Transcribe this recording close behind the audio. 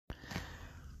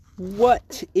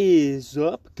What is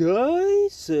up,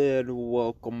 guys, and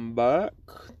welcome back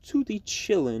to the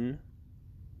Chillin'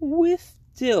 with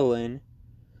Dylan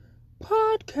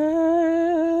podcast.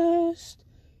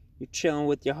 You're chilling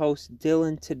with your host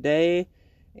Dylan today,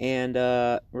 and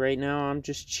right now I'm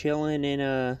just chilling in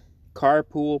a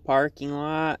carpool parking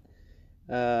lot.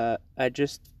 I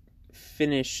just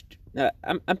finished.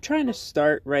 I'm trying to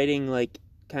start writing like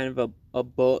kind of a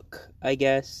book, I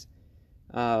guess.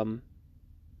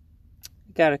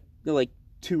 Got like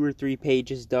 2 or 3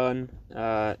 pages done.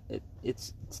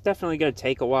 It's definitely gonna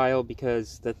take a while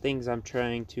because the things I'm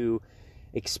trying to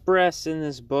express in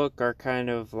this book are kind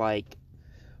of like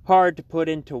hard to put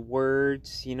into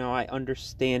words. You know, I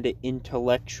understand it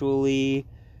intellectually,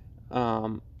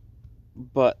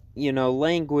 but you know,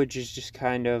 language is just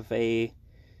kind of a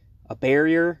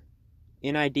barrier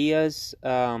in ideas.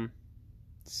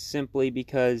 Simply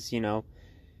because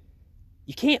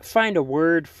you can't find a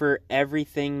word for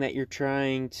everything that you're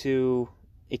trying to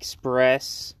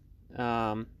express.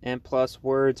 And plus,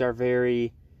 words are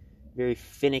very, very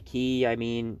finicky. I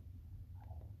mean,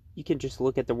 you can just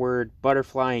look at the word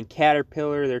butterfly and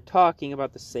caterpillar. They're talking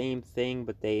about the same thing,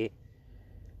 but they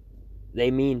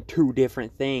mean two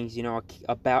different things. You know,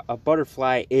 about a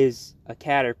butterfly is a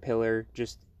caterpillar,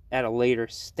 just at a later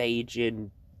stage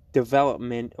in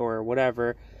development or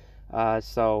whatever.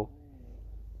 So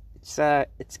it's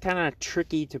kind of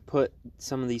tricky to put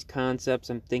some of these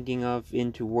concepts I'm thinking of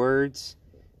into words.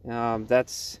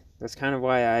 That's kind of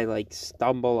why I like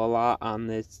stumble a lot on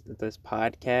this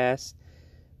podcast.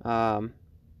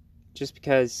 Just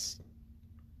because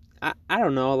I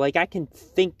don't know, like I can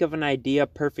think of an idea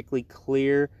perfectly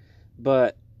clear,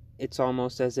 but it's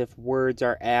almost as if words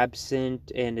are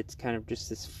absent and it's kind of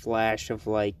just this flash of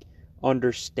like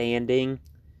understanding.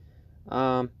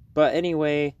 But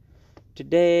anyway,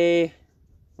 today,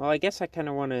 well, I guess I kind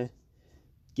of want to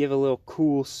give a little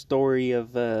cool story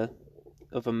of a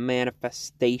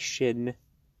manifestation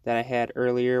that I had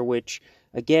earlier, which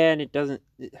again, it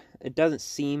doesn't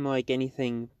seem like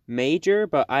anything major,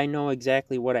 but I know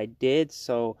exactly what I did,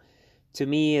 so to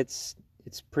me it's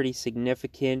pretty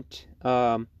significant.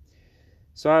 So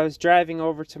I was driving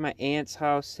over to my aunt's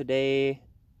house today,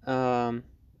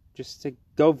 just to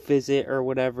go visit or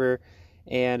whatever,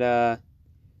 and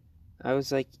I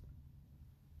was like,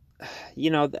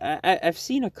 I've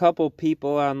seen a couple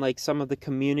people on like some of the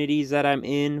communities that I'm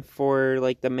in for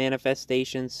like the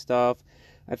manifestation stuff.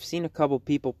 I've seen a couple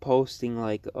people posting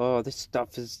like, "Oh, this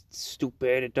stuff is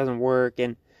stupid. It doesn't work,"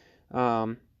 and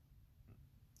um,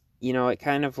 it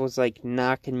kind of was like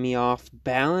knocking me off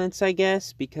balance, I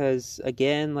guess, because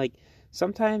again, like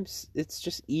sometimes it's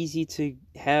just easy to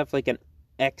have like an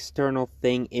external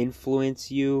thing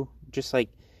influence you, just like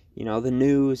the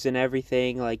news and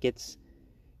everything. Like it's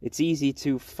easy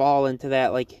to fall into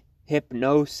that like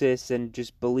hypnosis and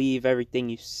just believe everything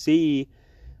you see.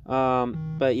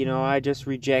 But I just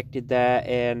rejected that,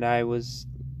 and I was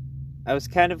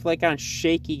kind of like on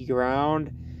shaky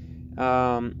ground.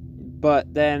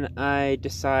 But then I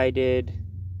decided,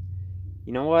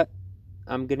 you know what?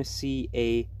 I'm gonna see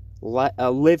a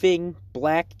living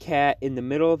black cat in the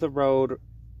middle of the road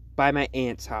by my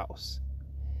aunt's house,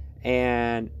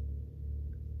 and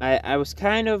I was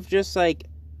kind of just like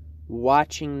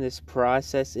watching this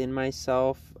process in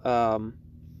myself. And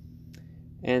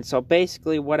so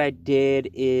basically what I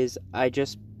did is I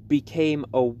just became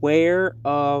aware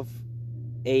of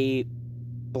a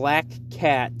black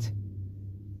cat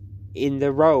in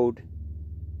the road.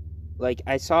 Like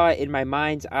I saw it in my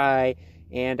mind's eye,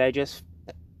 and I just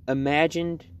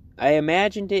imagined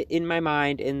it in my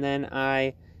mind, and then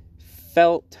I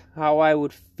felt how I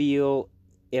would feel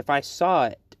if I saw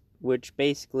it, which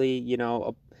basically,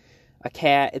 a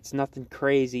cat, it's nothing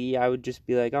crazy. I would just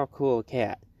be like, "Oh, cool, a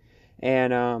cat."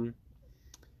 And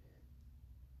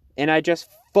I just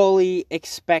fully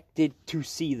expected to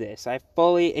see this. I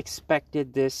fully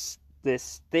expected this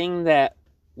thing that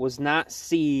was not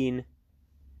seen.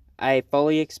 I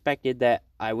fully expected that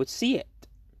I would see it.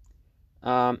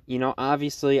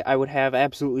 Obviously I would have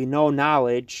absolutely no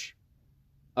knowledge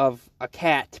of a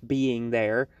cat being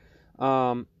there.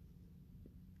 And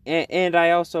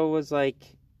I also was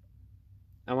like,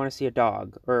 I want to see a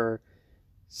dog or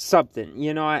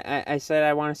something. I said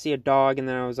I want to see a dog, and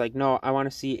then I was like, no, I want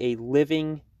to see a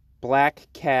living black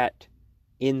cat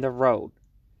in the road.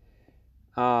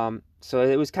 So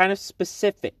it was kind of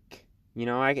specific.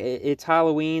 It's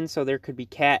Halloween, so there could be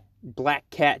black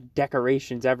cat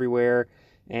decorations everywhere,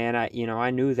 and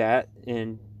I knew that,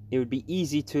 and it would be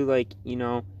easy to like,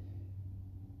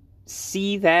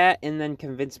 see that and then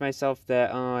convince myself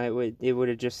that it would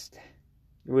have just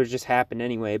It would have just happened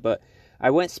anyway. But I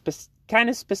went kind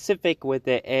of specific with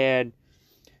it, and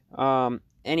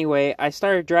anyway, I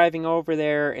started driving over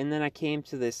there, and then I came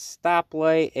to this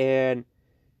stoplight, and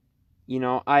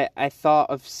I thought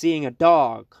of seeing a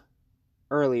dog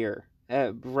earlier,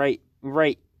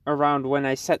 right around when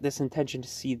I set this intention to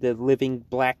see the living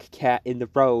black cat in the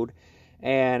road.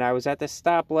 And I was at the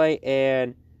stoplight,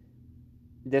 and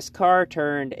this car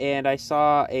turned, and I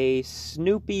saw a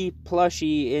Snoopy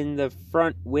plushie in the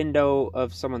front window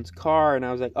of someone's car, and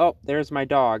I was like, oh, there's my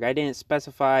dog. I didn't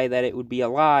specify that it would be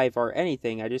alive or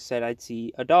anything. I just said I'd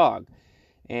see a dog.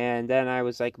 And then I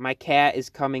was like, my cat is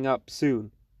coming up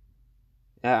soon.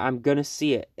 I'm gonna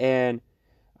see it. And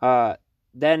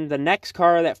then the next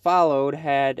car that followed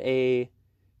had a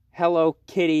Hello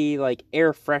Kitty like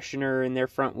air freshener in their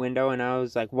front window, and I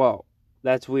was like, whoa,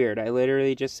 that's weird. I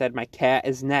literally just said my cat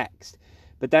is next.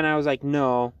 But then I was like,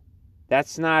 no,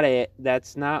 that's not it.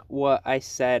 That's not what I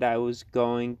said I was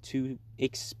going to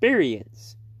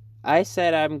experience. I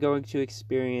said I'm going to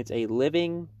experience a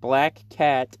living black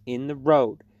cat in the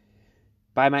road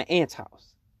by my aunt's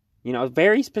house.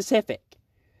 Very specific.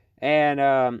 And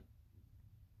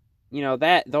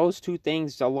that those two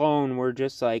things alone were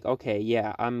just like, okay,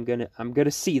 yeah, I'm gonna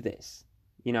see this.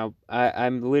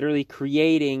 I'm literally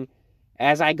creating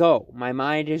as I go. My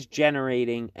mind is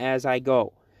generating as I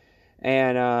go.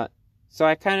 And so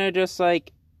I kind of just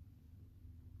like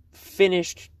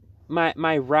finished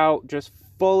my route just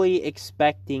fully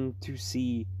expecting to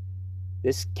see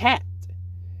this cat.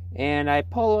 And I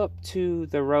pull up to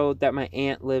the road that my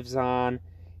aunt lives on,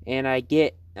 and I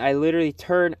literally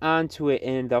turn onto it,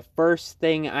 and the first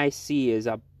thing I see is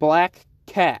a black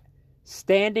cat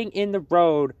standing in the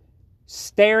road,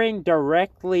 staring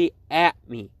directly at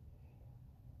me.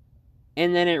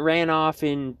 And then it ran off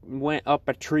and went up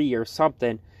a tree or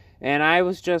something. And I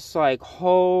was just like,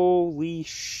 holy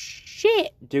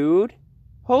shit, dude.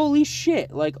 Holy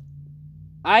shit. Like,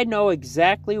 I know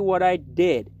exactly what I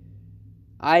did.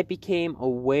 I became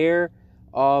aware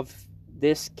of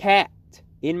this cat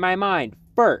in my mind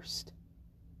first.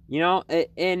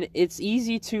 And it's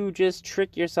easy to just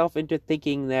trick yourself into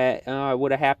thinking that it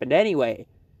would have happened anyway.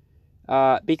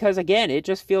 Because again, it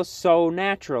just feels so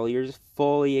natural. You're just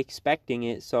fully expecting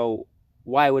it, so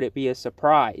why would it be a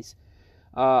surprise?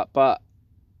 But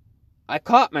I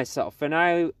caught myself, and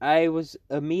I was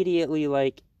immediately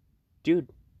like,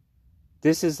 dude,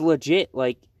 this is legit.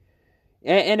 Like,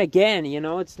 and again,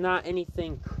 it's not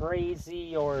anything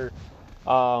crazy or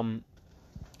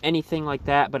anything like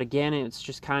that. But again, it's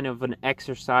just kind of an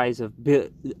exercise of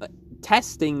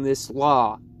testing this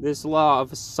law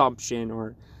of assumption,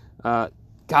 or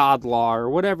God law, or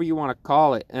whatever you want to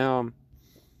call it.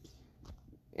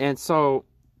 And so,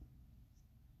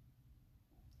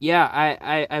 yeah,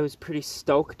 I was pretty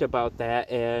stoked about that,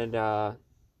 and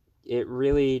it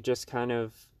really just kind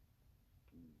of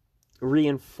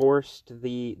reinforced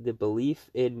the belief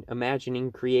in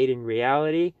imagining creating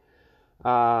reality.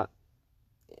 But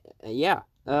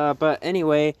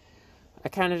anyway, I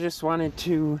kind of just wanted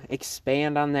to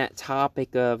expand on that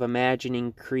topic of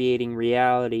imagining creating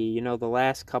reality. The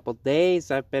last couple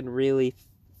days I've been really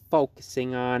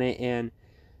focusing on it and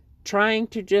trying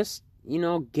to just,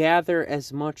 gather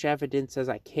as much evidence as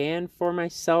I can for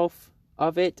myself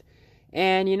of it.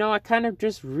 And, I kind of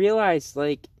just realized,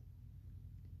 like,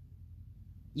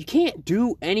 you can't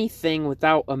do anything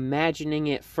without imagining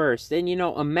it first. And,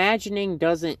 imagining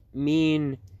doesn't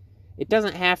mean, it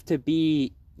doesn't have to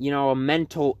be, a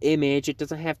mental image. It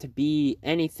doesn't have to be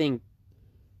anything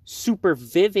super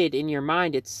vivid in your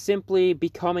mind. It's simply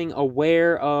becoming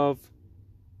aware of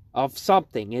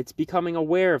something. It's becoming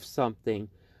aware of something.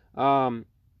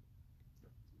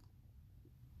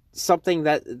 Something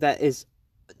that is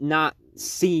not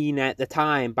seen at the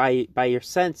time by your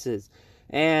senses.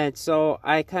 And so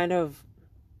I kind of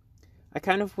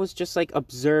was just like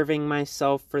observing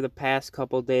myself for the past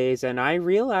couple days, and I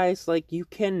realized, like, you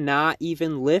cannot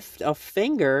even lift a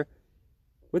finger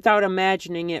without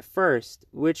imagining it first,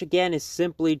 which again is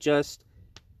simply just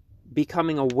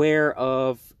becoming aware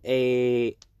of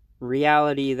a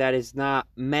reality that is not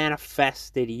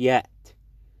manifested yet.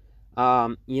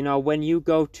 When you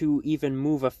go to even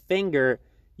move a finger,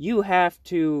 you have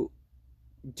to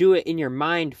do it in your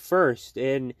mind first,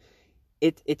 and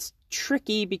it's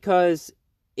tricky because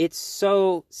it's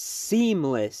so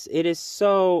seamless. It is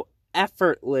so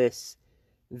effortless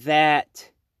that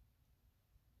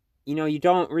you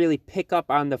don't really pick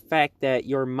up on the fact that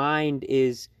your mind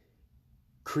is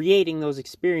creating those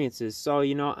experiences. So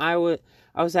I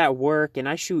was at work, and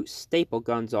I shoot staple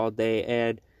guns all day,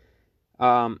 and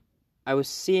I was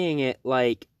seeing it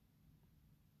like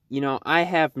I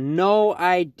have no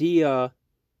idea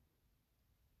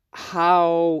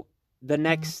how the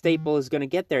next staple is going to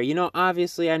get there.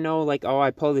 Obviously I know, like, oh, I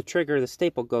pull the trigger, the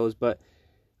staple goes, but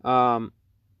that's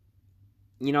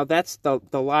the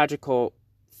logical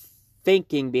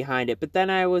thinking behind it. But then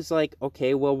I was like,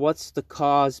 okay, well, what's the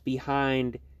cause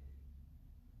behind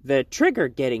the trigger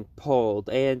getting pulled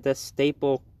and the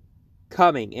staple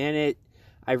coming? And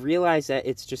I realized that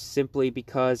it's just simply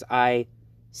because I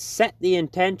set the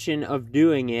intention of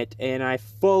doing it, and I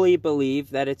fully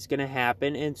believe that it's going to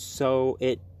happen, and so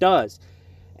it does.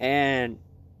 And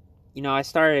I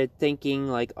started thinking,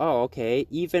 like, oh, okay,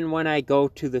 even when I go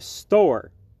to the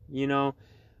store,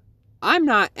 I'm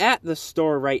not at the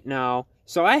store right now,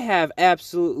 so I have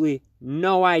absolutely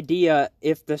no idea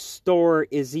if the store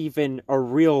is even a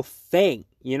real thing.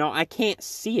 I can't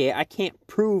see it. I can't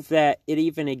prove that it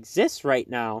even exists right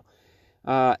now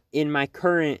in my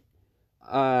current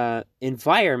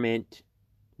environment,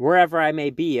 wherever I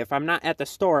may be. If I'm not at the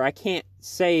store, I can't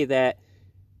say that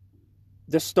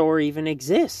the store even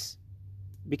exists.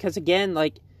 Because again,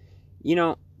 like,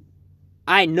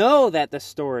 I know that the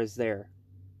store is there.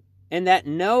 And that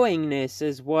knowingness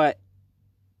is what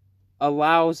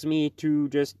allows me to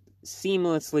just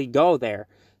seamlessly go there.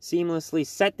 Seamlessly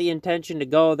set the intention to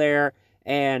go there.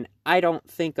 And I don't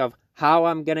think of how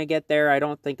I'm going to get there. I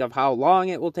don't think of how long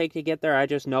it will take to get there. I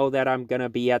just know that I'm going to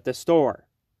be at the store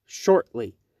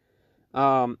shortly.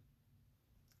 And,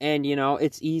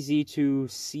 it's easy to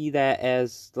see that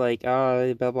as like,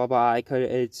 oh, blah, blah, blah.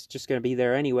 It's just going to be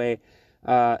there anyway.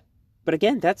 But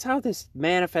again, that's how this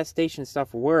manifestation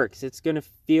stuff works. It's going to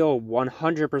feel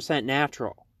 100%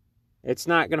 natural. It's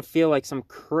not going to feel like some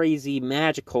crazy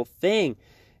magical thing.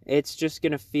 It's just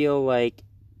going to feel like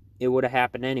it would have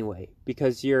happened anyway.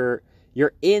 Because you're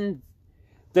in...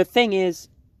 The thing is,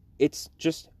 it's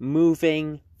just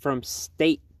moving from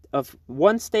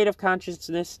one state of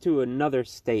consciousness to another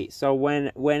state. So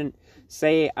when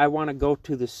say, I want to go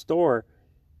to the store,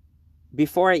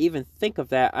 before I even think of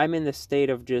that, I'm in the state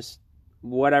of just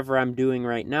whatever I'm doing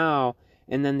right now,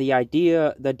 and then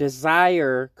the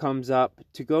desire comes up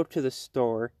to go to the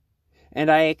store,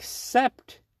 and I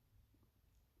accept,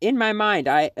 in my mind,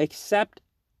 I accept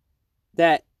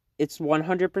that it's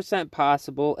 100%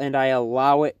 possible, and I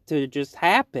allow it to just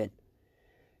happen.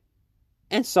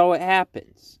 And so it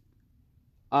happens.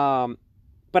 But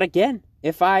again,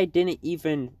 if I didn't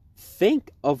even think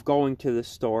of going to the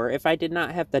store, if I did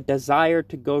not have the desire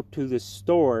to go to the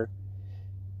store,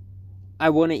 I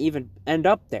wouldn't even end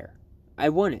up there. I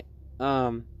wouldn't.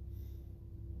 And,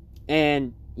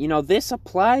 this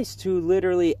applies to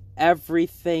literally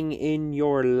everything in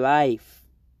your life.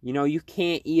 You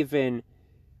can't even...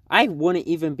 I wouldn't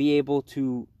even be able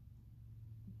to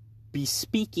be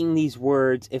speaking these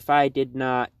words if I did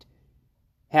not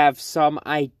have some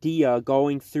idea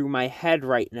going through my head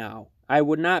right now. I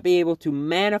would not be able to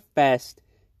manifest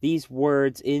these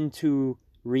words into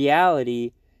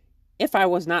reality if I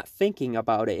was not thinking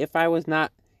about it, if I was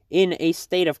not in a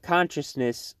state of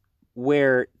consciousness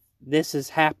where this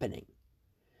is happening.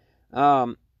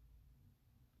 And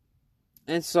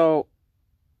so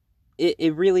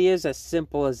it really is as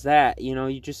simple as that.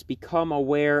 You just become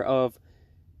aware of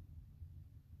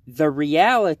the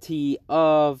reality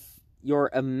of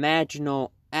your imaginal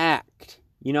act.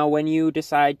 When you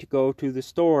decide to go to the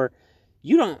store,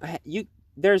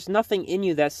 there's nothing in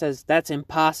you that says that's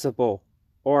impossible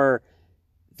or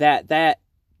that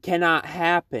cannot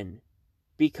happen,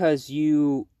 because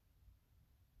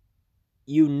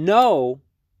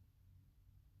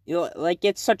like,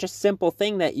 it's such a simple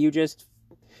thing that you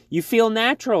feel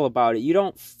natural about it. You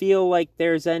don't feel like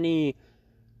there's anything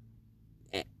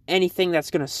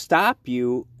that's going to stop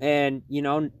you, and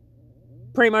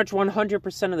pretty much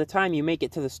 100% of the time you make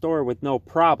it to the store with no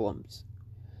problems.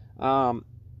 And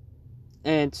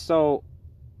so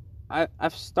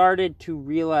I've started to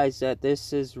realize that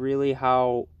this is really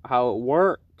how it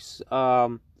works.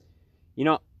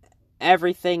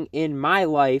 Everything in my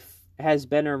life has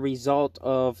been a result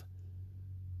of,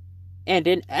 and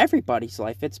in everybody's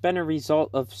life, it's been a result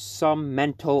of some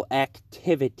mental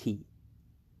activity.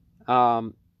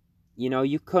 You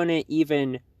couldn't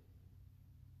even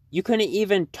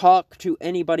talk to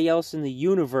anybody else in the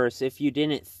universe if you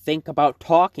didn't think about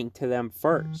talking to them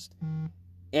first.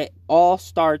 It all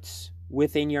starts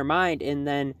within your mind, and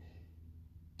then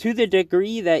to the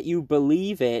degree that you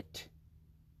believe it,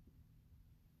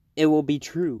 it will be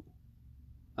true.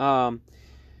 And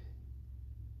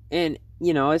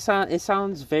it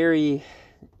sounds very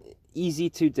easy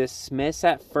to dismiss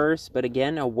at first, but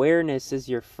again, awareness is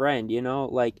your friend.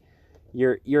 Like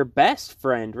your best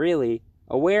friend, really.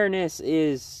 Awareness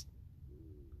is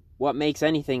what makes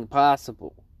anything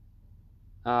possible.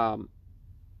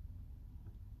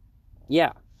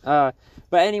 Yeah. But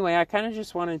anyway, I kind of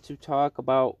just wanted to talk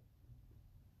about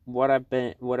what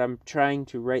I'm trying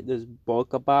to write this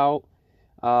book about.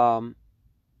 And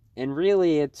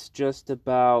really it's just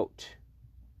about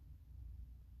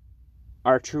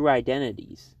our true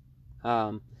identities.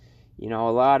 A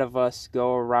lot of us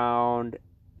go around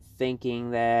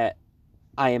thinking that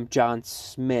I am John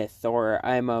Smith, or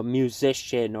I'm a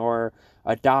musician, or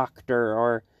a doctor,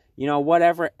 or,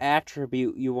 whatever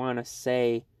attribute you want to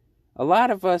say. A lot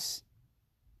of us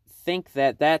think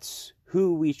that that's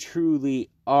who we truly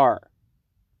are.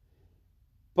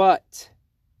 But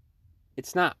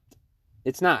it's not.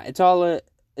 It's not. It's all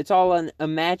an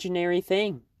imaginary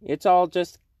thing. It's all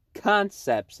just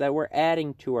concepts that we're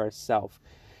adding to ourselves.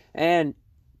 And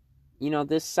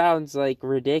this sounds like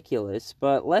ridiculous,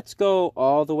 but let's go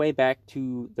all the way back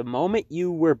to the moment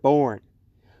you were born.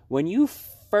 When you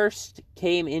first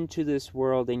came into this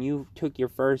world and you took your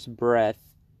first breath,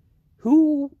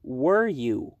 who were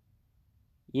you?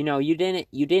 You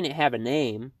didn't have a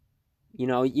name.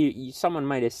 Someone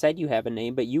might have said you have a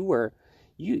name, but you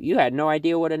had no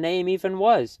idea what a name even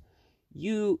was.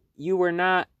 You were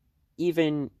not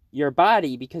even your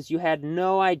body, because you had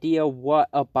no idea what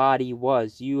a body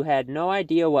was. You had no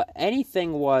idea what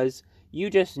anything was. You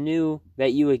just knew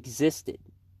that you existed.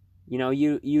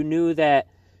 You knew that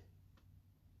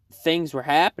things were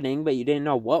happening, but you didn't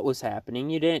know what was happening.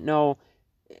 You didn't know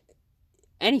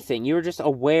anything. You were just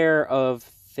aware of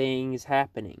things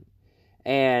happening.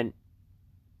 And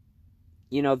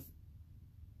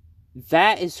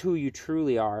that is who you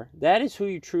truly are. That is who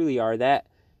you truly are. That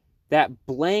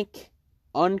blank,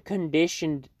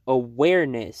 unconditioned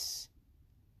awareness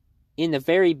in the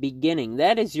very beginning,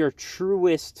 that is your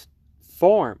truest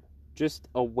form. Just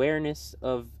awareness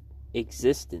of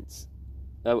existence,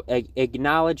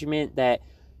 acknowledgement that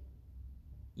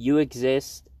you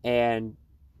exist and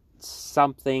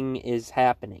something is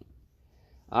happening.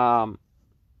 And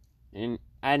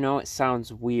I know it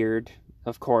sounds weird,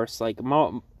 of course, like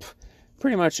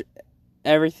pretty much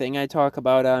everything I talk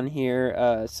about on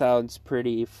here sounds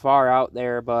pretty far out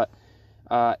there, but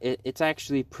it's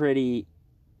actually pretty,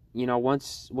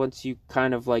 once you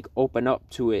kind of like open up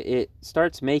to it, it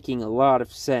starts making a lot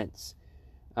of sense.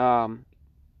 And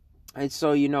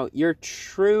so, your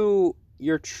true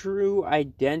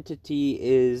identity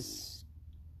is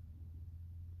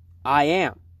I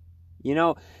am.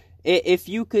 If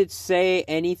you could say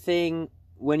anything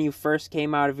when you first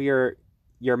came out of your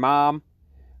mom,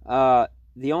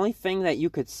 the only thing that you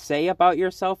could say about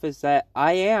yourself is that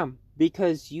I am,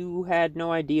 because you had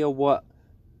no idea what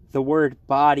the word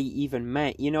body even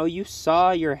meant. You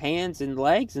saw your hands and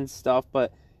legs and stuff,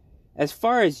 but as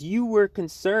far as you were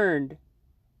concerned,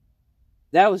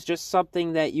 that was just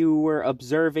something that you were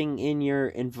observing in your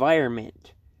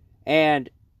environment. And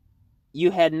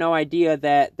you had no idea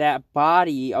that that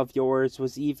body of yours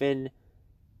was even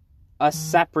a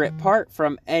separate part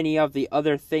from any of the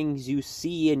other things you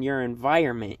see in your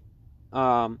environment.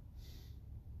 You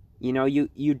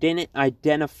didn't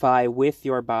identify with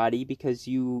your body because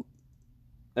you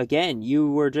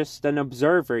were just an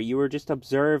observer. You were just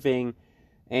observing,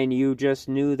 and you just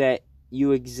knew that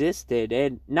you existed,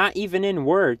 and not even in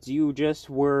words, you just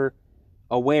were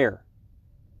aware.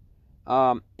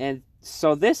 And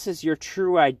so this is your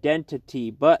true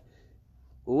identity, but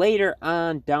later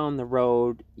on down the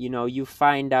road, you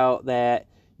find out that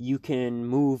you can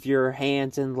move your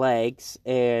hands and legs,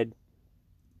 and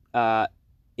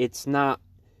it's not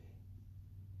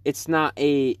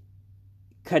a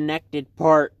connected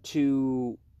part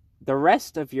to the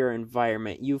rest of your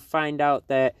environment. You find out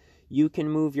that you can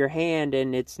move your hand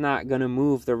and it's not going to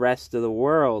move the rest of the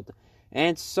world.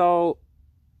 And so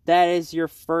that is your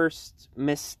first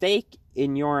mistake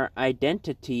in your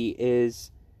identity,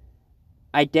 is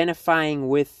identifying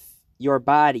with your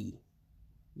body.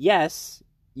 Yes,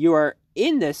 you are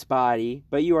in this body,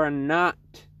 but you are not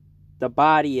the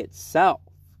body itself.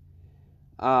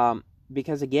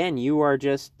 Because again, you are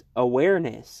just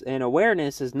awareness, and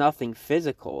awareness is nothing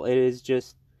physical. It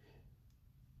just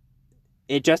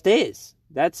is.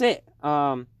 That's it.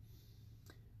 And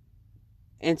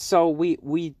so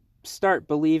we start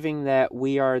believing that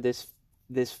we are this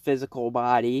physical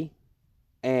body,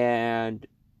 and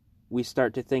we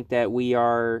start to think that we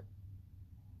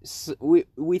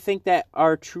think that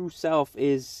our true self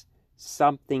is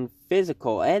something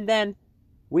physical, and then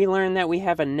we learn that we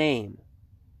have a name,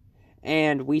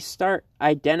 and we start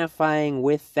identifying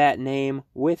with that name,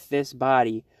 with this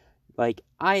body. Like,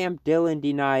 I am Dylan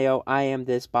DiNaio, I am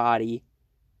this body.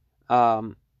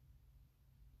 Um,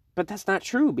 but that's not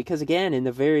true, because again, in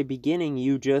the very beginning,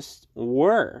 you just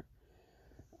were.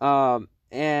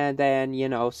 And then,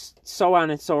 so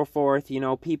on and so forth.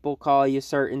 People call you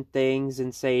certain things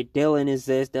and say, Dylan is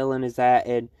this, Dylan is that,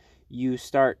 and you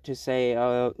start to say,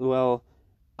 well,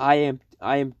 I am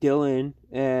Dylan,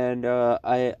 and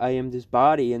I am this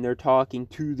body, and they're talking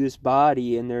to this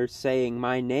body, and they're saying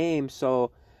my name,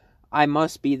 so I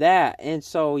must be that. And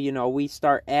so, we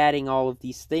start adding all of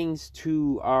these things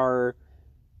to our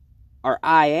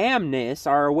I amness,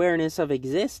 our awareness of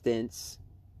existence,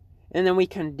 and then we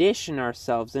condition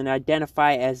ourselves and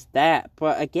identify as that.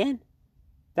 But again,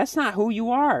 that's not who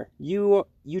you are. You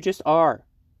just are.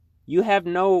 You have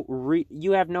no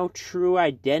true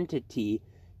identity.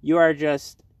 You are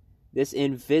just this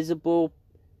invisible,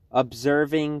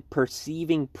 observing,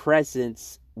 perceiving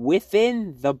presence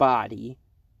within the body,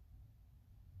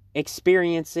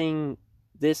 experiencing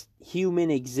this human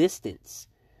existence.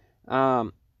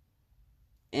 And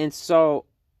so,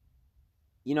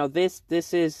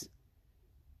 this is,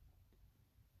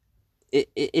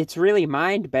 it's really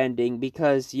mind-bending,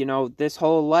 because, this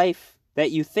whole life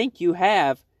that you think you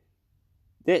have,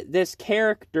 this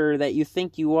character that you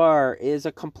think you are, is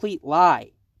a complete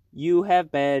lie. You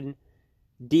have been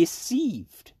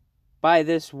deceived by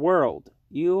this world.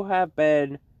 You have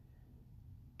been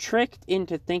tricked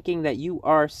into thinking that you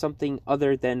are something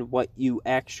other than what you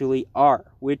actually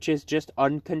are, which is just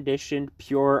unconditioned,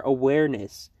 pure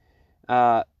awareness,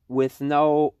 with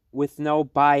no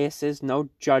biases, no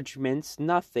judgments,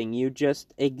 nothing. You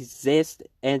just exist,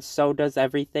 and so does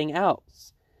everything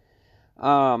else.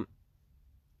 And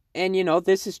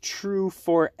this is true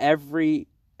for every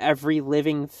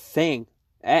living thing,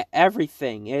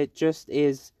 everything. It just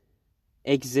is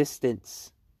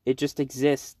existence. It just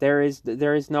exists. There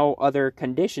is no other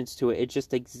conditions to it. It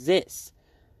just exists.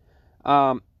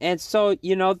 And so,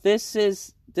 this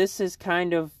is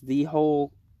kind of the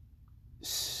whole.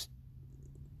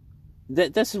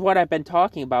 This is what I've been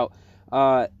talking about.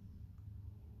 The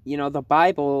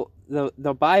Bible,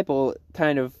 the Bible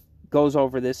kind of goes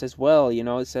over this as well.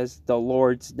 It says the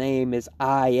Lord's name is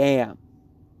I am.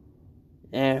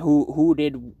 And who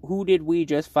did we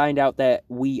just find out that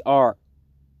we are?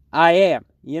 I am.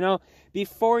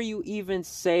 Before you even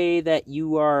say that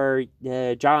you are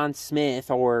John Smith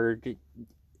or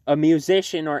a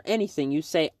musician or anything, you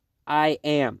say I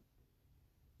am.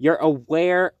 You're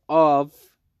aware of ...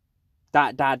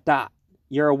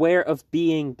 You're aware of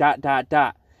being ...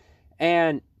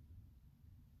 And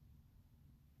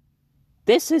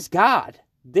this is God.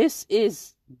 This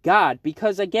is God,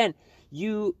 because again,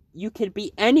 you can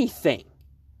be anything,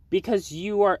 because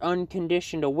you are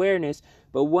unconditioned awareness.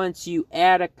 But once you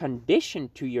add a condition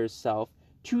to yourself,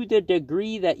 to the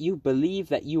degree that you believe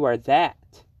that you are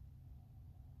that,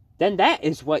 then that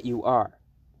is what you are.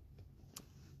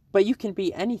 But you can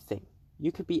be anything.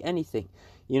 You could be anything.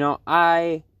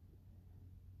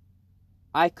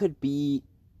 I could be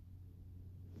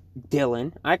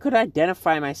Dylan. I could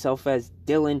identify myself as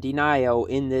Dylan Denio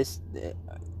in this,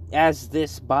 as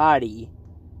this body.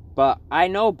 But I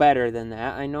know better than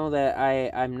that. I know that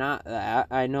I'm not that.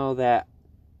 I know that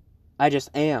I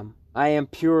just am. I am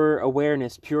pure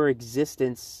awareness, pure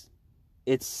existence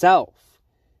itself.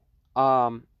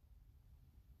 And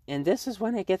this is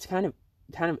when it gets kind of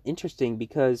interesting,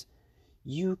 because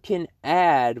you can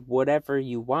add whatever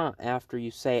you want after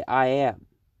you say I am.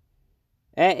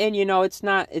 And it's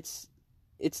not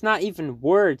even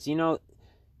words.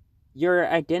 Your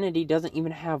identity doesn't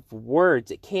even have words.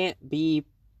 It can't be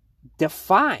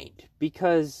defined,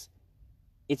 because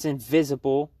it's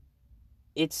invisible.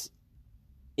 It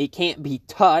can't be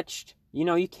touched.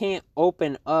 You can't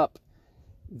open up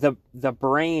the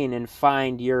brain and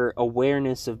find your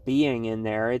awareness of being in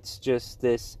there. It's just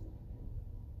this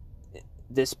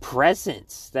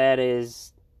presence that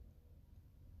is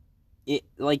it,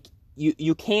 like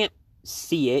you can't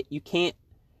see it, you can't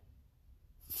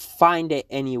find it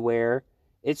anywhere.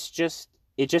 It just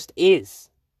is.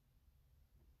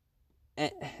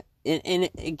 And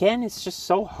again, it's just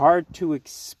so hard to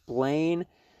explain.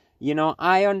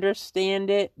 I understand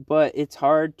it, but it's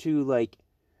hard to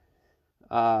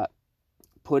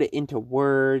put it into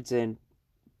words and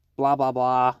blah blah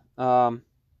blah.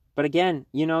 But again,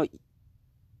 you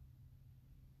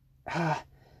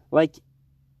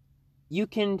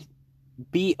can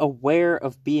be aware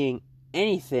of being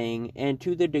anything, and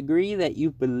to the degree that you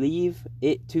believe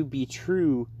it to be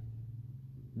true,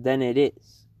 then it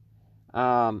is.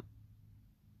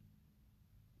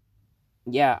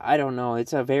 Yeah, I don't know.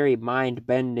 It's a very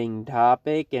mind-bending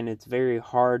topic, and it's very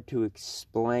hard to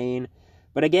explain.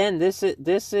 But again, this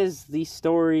is the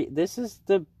story. This is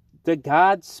the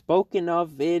God spoken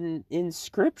of in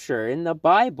Scripture, in the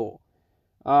Bible.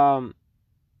 I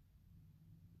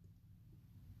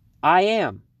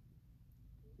am.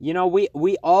 You know,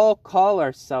 we all call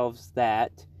ourselves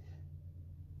that.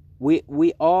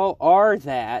 We all are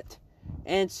that.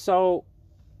 And so,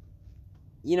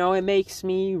 you know, it makes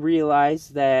me realize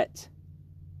that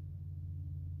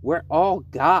we're all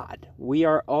God. We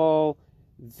are all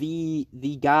the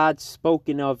God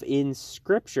spoken of in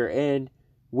Scripture, and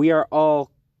we are all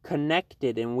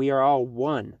connected, and we are all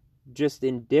one, just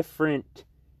in different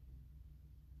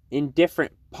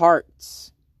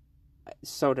parts,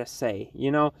 so to say.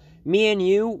 You know, me and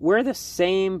you, we're the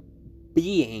same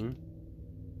being.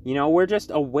 You know, we're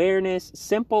just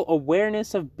simple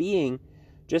awareness of being,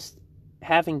 just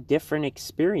having different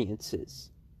experiences.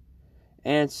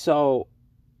 And so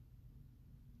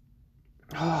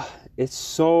it's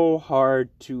so hard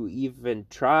to even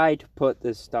try to put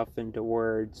this stuff into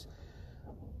words.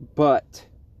 But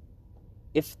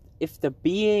if the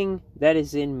being that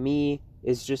is in me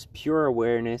is just pure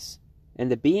awareness, and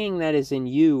the being that is in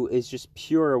you is just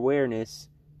pure awareness,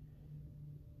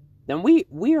 then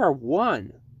we are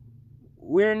one.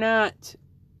 We're not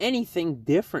anything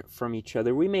different from each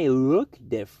other. We may look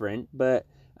different, but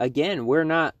again, we're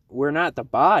not the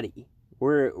body.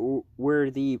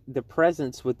 We're the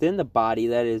presence within the body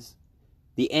that is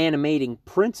the animating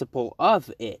principle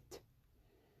of it.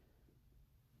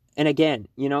 And again,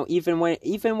 you know, even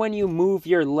when you move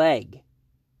your leg,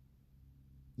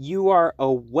 you are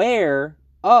aware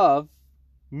of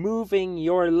moving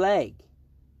your leg.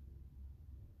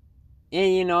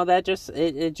 And, you know, that just,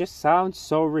 it just sounds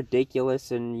so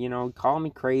ridiculous, and, you know, call me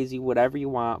crazy, whatever you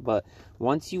want, but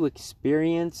once you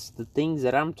experience the things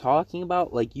that I'm talking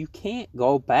about, like, you can't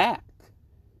go back,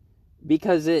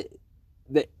 because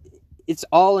it's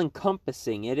all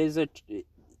encompassing. It is like,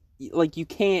 you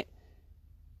can't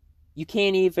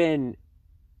even,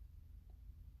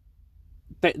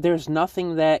 there's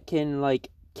nothing that can, like,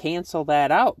 cancel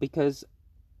that out, because,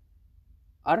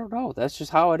 I don't know, that's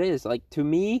just how it is. Like, to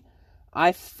me,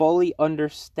 I fully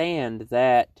understand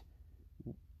that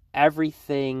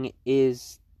everything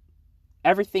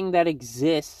that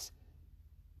exists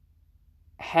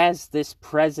has this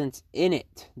presence in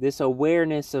it, this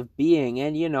awareness of being.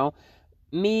 And, you know,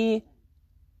 me,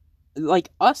 like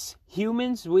us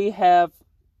humans, we have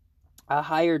a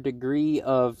higher degree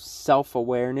of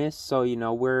self-awareness. So, you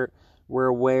know, we're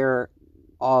aware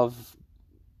of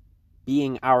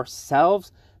being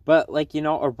ourselves. But, like, you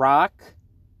know, a rock,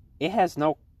 it has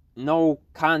no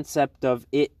concept of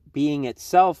it being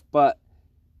itself, but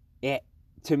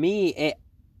to me,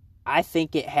 I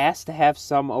think it has to have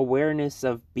some awareness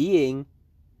of being,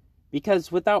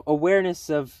 because without awareness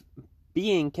of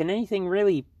being, can anything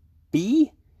really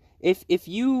be? If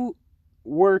you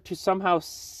were to somehow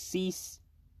cease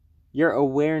your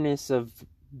awareness of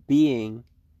being,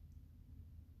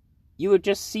 you would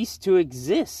just cease to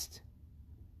exist.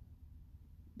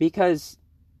 Because,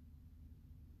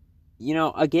 you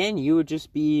know, again, you would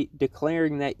just be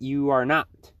declaring that you are not.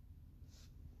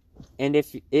 And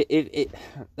it's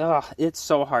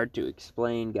so hard to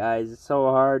explain, guys. It's so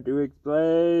hard to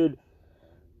explain.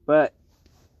 But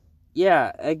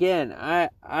yeah, again,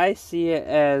 I see it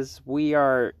as we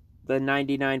are the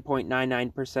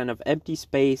 99.99% of empty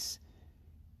space.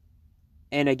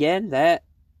 And again, that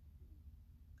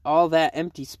all that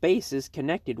empty space is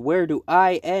connected. Where do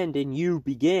I end and you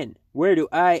begin? Where do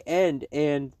I end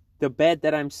and the bed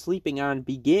that I'm sleeping on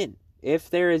begin? If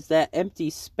there is that empty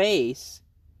space,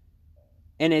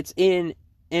 and it's in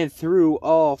and through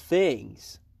all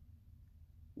things,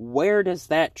 where is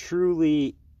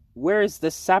the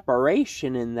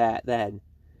separation in that then?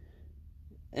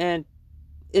 And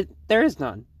there is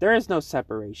none. There is no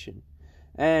separation.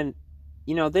 And,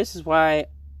 you know, this is why,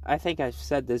 I think I've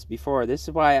said this before, this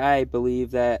is why I believe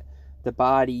that the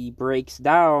body breaks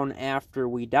down after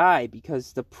we die,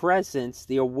 because the presence,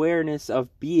 the awareness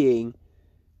of being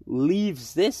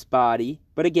leaves this body.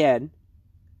 But again,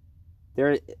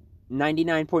 there are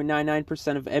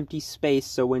 99.99% of empty space,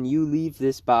 so when you leave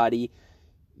this body,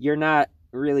 you're not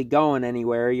really going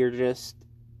anywhere. You're just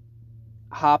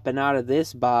hopping out of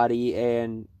this body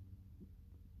and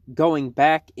going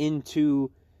back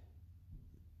into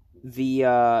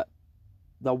the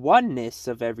oneness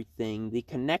of everything, the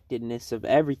connectedness of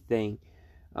everything,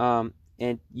 and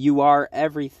you are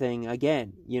everything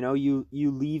again. You know, you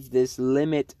leave this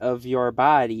limit of your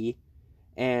body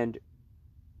and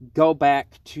go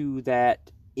back to that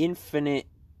infinite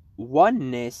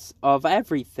oneness of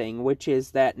everything, which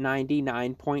is that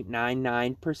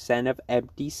 99.99% of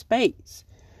empty space.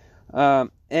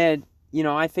 And,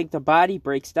 I think the body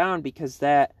breaks down because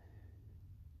that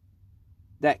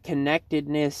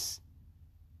connectedness,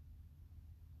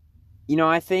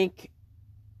 I think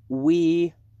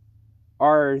we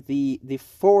are the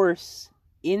force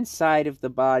inside of the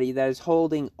body that is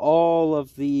holding all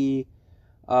of the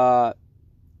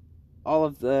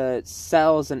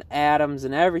cells and atoms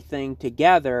and everything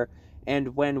together.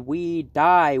 And when we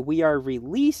die, we are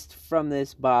released from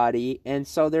this body, and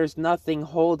so there's nothing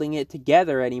holding it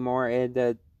together anymore, and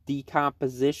the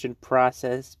decomposition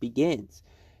process begins.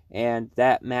 And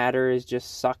that matter is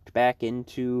just sucked back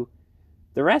into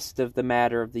the rest of the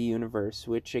matter of the universe,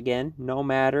 which, again, no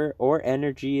matter or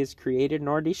energy is created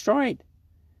nor destroyed.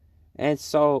 And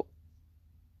so,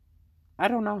 I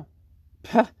don't know.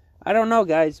 I don't know,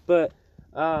 guys, but,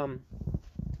 I'm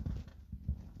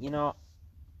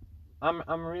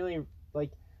really,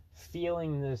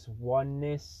 feeling this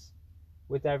oneness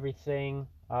with everything.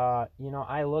 I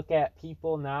look at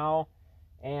people now,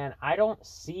 and I don't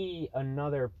see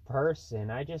another person.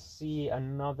 I just see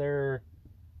another,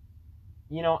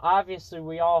 obviously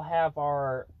we all have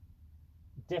our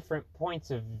different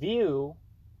points of view,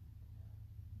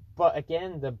 but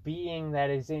again, the being that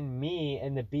is in me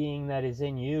and the being that is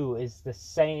in you is the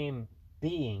same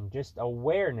being, just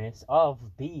awareness of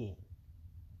being.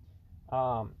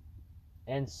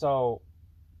 And so,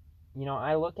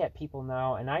 I look at people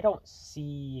now and I don't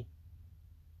see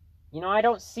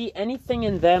anything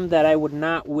in them that I would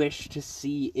not wish to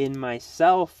see in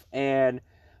myself. And,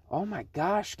 oh my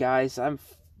gosh, guys, I'm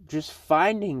just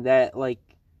finding that,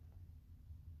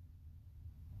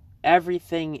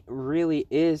 everything really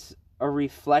is a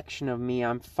reflection of me.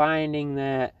 I'm finding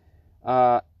that,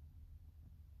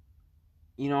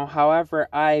 however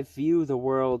I view the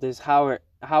world is how it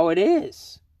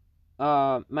is.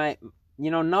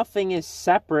 Nothing is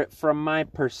separate from my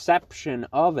perception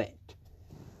of it.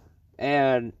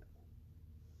 And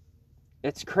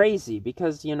it's crazy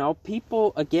because,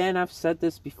 people, again, I've said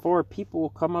this before, people will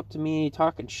come up to me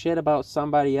talking shit about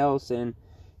somebody else, and,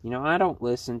 I don't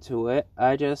listen to it.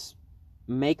 I just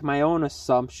make my own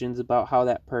assumptions about how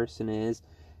that person is.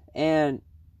 And,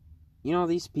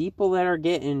 these people that are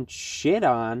getting shit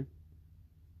on,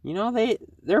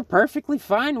 they're perfectly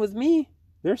fine with me.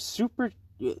 They're super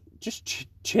just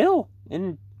chill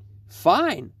and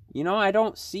fine. I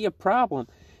don't see a problem.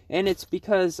 And it's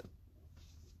because,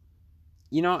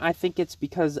 I think it's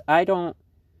because I don't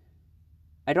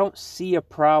see a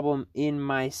problem in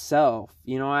myself.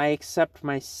 I accept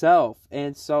myself.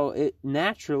 And so it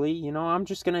naturally, I'm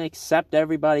just going to accept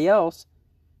everybody else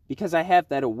because I have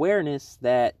that awareness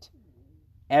that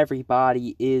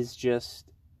everybody is just,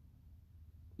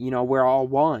 we're all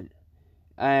one.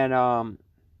 And,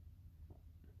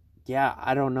 yeah,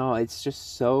 I don't know. It's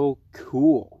just so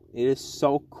cool. It is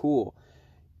so cool.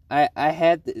 I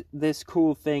had this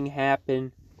cool thing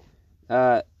happen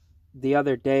the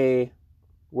other day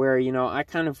where, I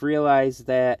kind of realized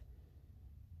that,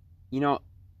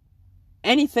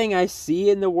 anything I see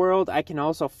in the world, I can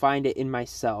also find it in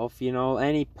myself.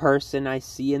 Any person I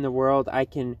see in the world, I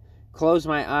can close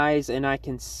my eyes and I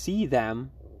can see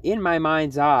them in my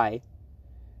mind's eye.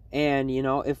 And,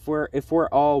 if we're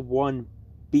all one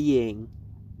being,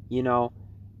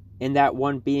 and that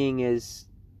one being is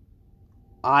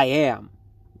I am,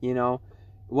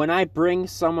 when I bring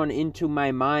someone into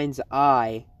my mind's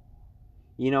eye,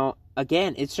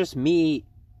 again, it's just me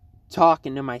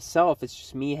talking to myself. It's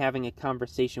just me having a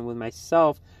conversation with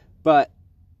myself. But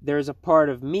there's a part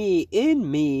of me in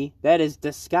me that is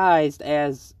disguised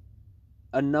as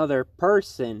another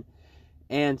person.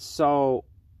 And so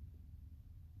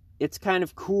it's kind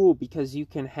of cool because you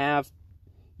can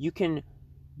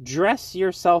dress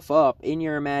yourself up in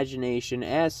your imagination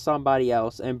as somebody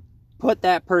else and put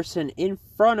that person in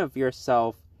front of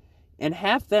yourself and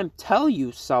have them tell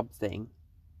you something.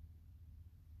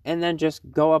 And then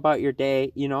just go about your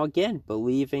day, again,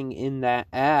 believing in that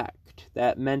act,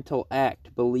 that mental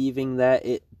act, believing that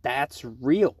that's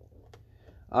real.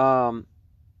 And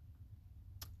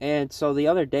so the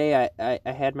other day I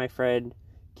had my friend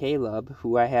Caleb,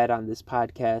 who I had on this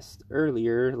podcast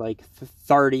earlier,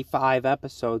 35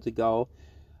 episodes ago.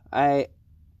 I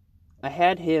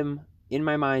had him in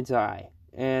my mind's eye,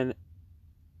 and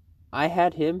I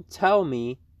had him tell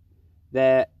me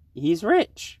that he's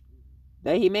rich,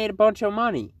 that he made a bunch of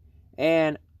money,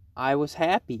 and I was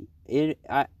happy.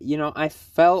 I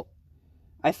felt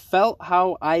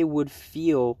how I would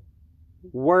feel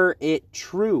were it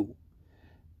true.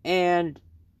 And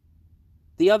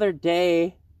the other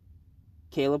day,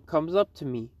 Caleb comes up to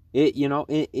me,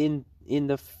 in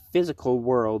the physical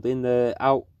world, in the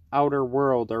outer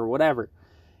world or whatever.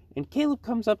 And Caleb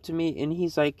comes up to me and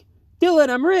he's like, Dylan,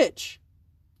 I'm rich.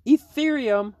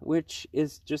 Ethereum, which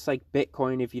is just like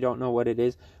Bitcoin if you don't know what it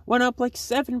is, went up like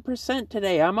 7%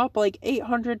 today. I'm up like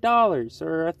 $800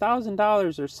 or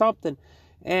 $1,000 or something.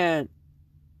 And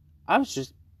I was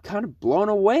just kind of blown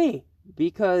away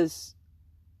because,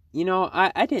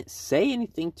 I didn't say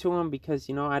anything to him because,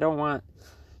 I don't want,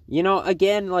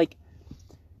 again, like,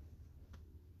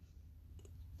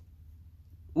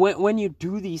 when you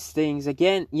do these things,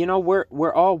 again,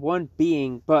 we're all one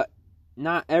being, but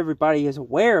not everybody is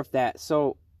aware of that.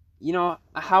 So,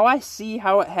 how I see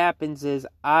how it happens is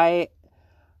I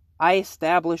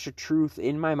establish a truth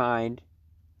in my mind,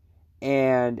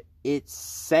 and it's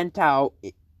sent out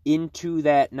into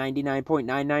that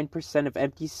 99.99% of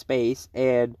empty space,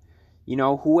 and,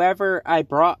 whoever I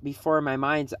brought before my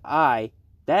mind's eye,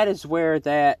 that is where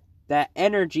that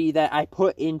energy that I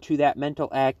put into that mental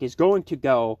act is going to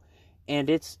go, and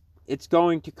it's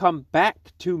going to come back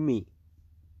to me.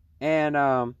 And,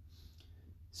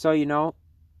 so,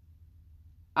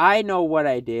 I know what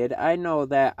I did. I know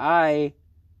that I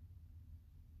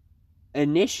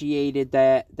initiated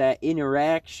that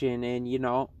interaction, and,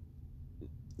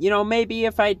 maybe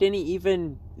if I didn't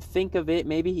even think of it,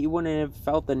 maybe he wouldn't have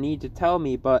felt the need to tell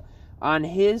me, but on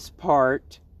his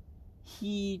part,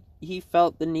 he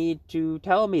felt the need to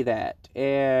tell me that.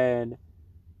 And,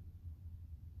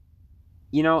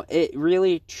 it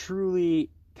really, truly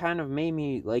kind of made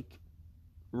me, like,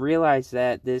 realize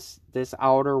that this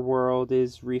outer world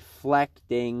is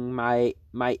reflecting my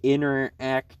inner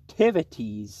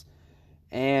activities.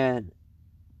 And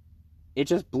it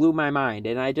just blew my mind.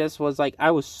 And I just was like, I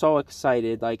was so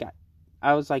excited. Like,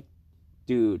 I was like,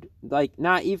 dude, like,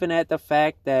 not even at the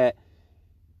fact that,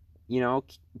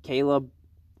 Caleb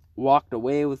walked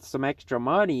away with some extra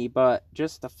money, but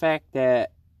just the fact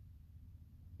that,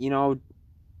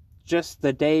 just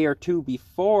the day or two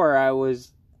before, I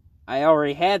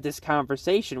already had this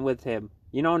conversation with him,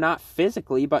 not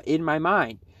physically, but in my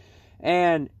mind.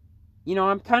 And,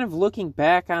 I'm kind of looking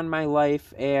back on my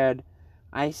life, and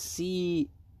I see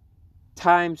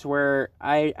times where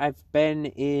I've been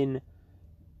in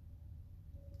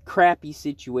crappy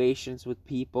situations with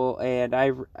people, and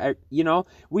I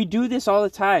we do this all the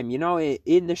time,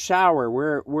 in the shower,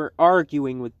 we're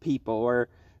arguing with people, or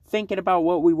thinking about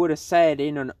what we would have said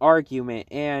in an argument,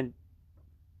 and,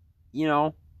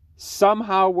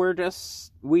 somehow we're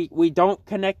just, we don't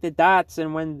connect the dots,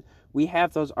 and when we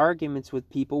have those arguments with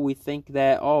people, we think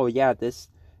that, oh yeah, this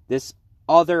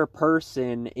other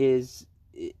person is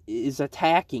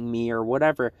attacking me or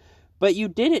whatever. But you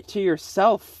did it to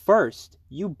yourself first.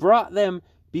 You brought them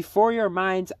before your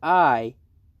mind's eye,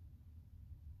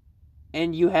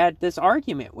 and you had this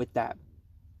argument with them.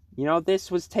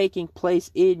 This was taking place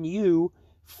in you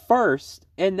first,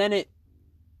 and then it,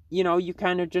 you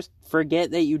kind of just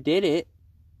forget that you did it,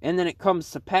 and then it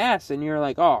comes to pass, and you're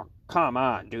like, oh, come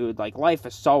on, dude, like, life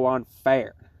is so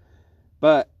unfair.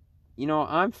 But,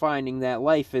 I'm finding that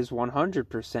life is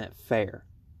 100% fair.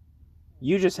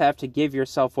 You just have to give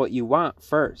yourself what you want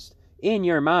first, in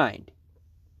your mind,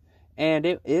 and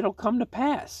it'll come to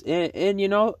pass. And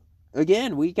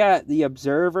again, we got the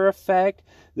observer effect,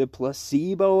 the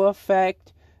placebo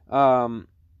effect,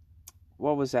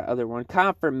 what was that other one?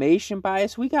 Confirmation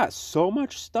bias. We got so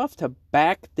much stuff to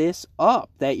back this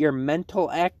up, that your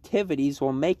mental activities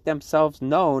will make themselves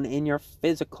known in your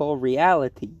physical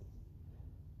reality.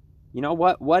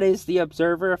 What is the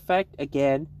observer effect?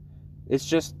 Again, it's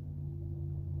just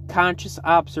conscious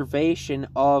observation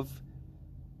of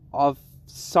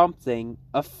something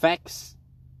affects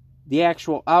the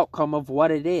actual outcome of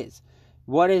what it is.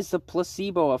 What is the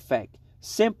placebo effect?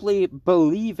 Simply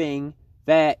believing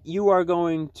that you are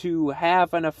going to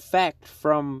have an effect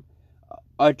from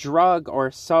a drug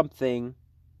or something,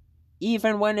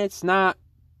 even when it's not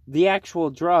the actual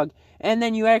drug, and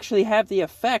then you actually have the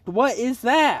effect. What is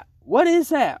that? What is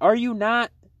that? Are you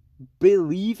not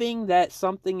believing that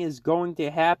something is going to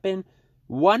happen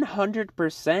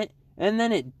 100%, and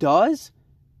then it does?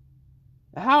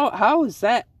 How is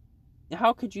that?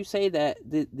 How could you say that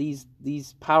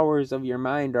these powers of your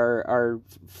mind are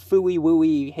phooey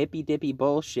wooey hippy dippy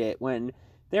bullshit when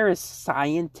there is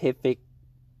scientific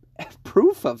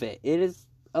proof of it? It is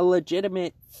a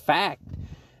legitimate fact.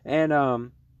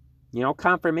 And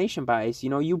confirmation bias.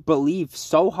 You believe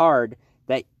so hard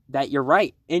that you're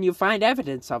right, and you find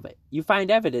evidence of it.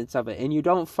 And you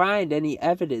don't find any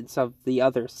evidence of the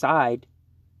other side.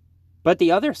 But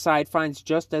the other side finds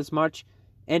just as much,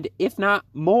 and if not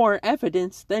more,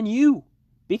 evidence than you,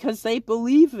 because they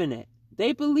believe in it.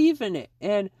 They believe in it.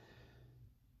 And,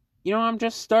 I'm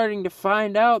just starting to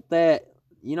find out that,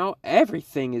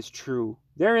 everything is true.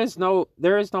 There is no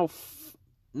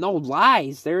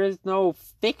lies. There is no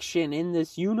fiction in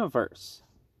this universe.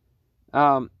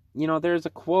 There's a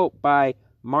quote by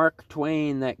Mark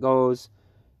Twain that goes,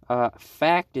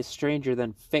 fact is stranger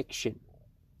than fiction.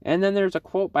 And then there's a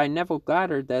quote by Neville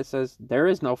Goddard that says, there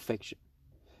is no fiction.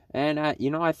 And,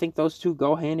 I think those two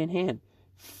go hand in hand.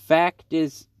 Fact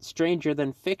is stranger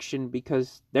than fiction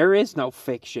because there is no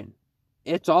fiction.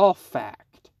 It's all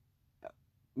fact.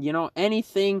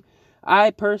 Anything, I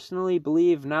personally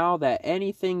believe now that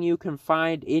anything you can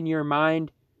find in your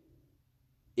mind,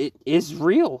 it is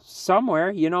real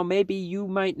somewhere. Maybe you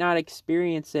might not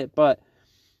experience it, but,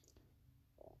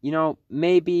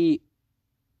 maybe,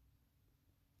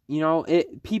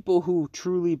 people who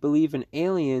truly believe in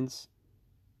aliens,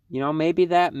 maybe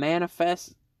that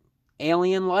manifests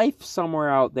alien life somewhere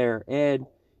out there. And,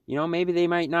 maybe they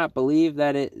might not believe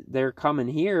that they're coming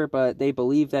here, but they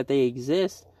believe that they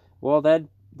exist. Well, then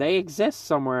they exist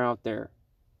somewhere out there.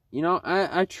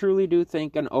 I truly do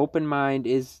think an open mind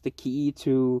is the key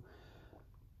to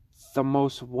the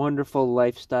most wonderful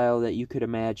lifestyle that you could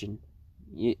imagine.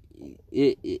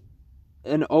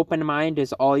 An open mind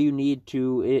is all you need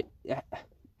to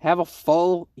have a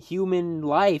full human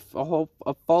life,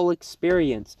 a full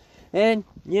experience. And,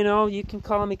 you can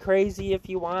call me crazy if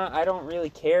you want. I don't really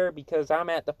care because I'm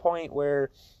at the point where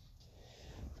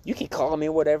you can call me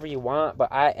whatever you want,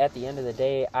 but at the end of the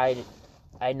day,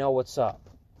 I know what's up.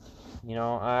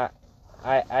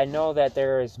 I know that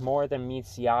there is more than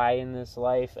meets the eye in this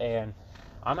life, and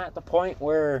I'm at the point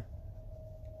where,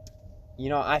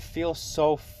 I feel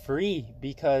so free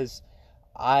because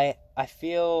I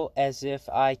feel as if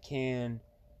I can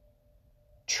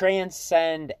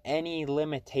transcend any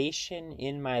limitation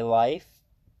in my life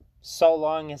so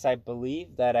long as I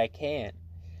believe that I can.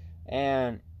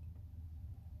 And,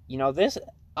 this,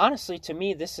 honestly, to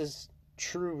me, this is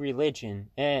true religion.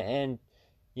 And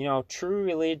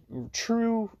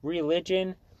true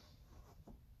religion,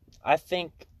 I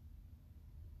think,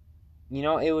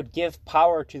 it would give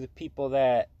power to the people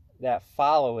that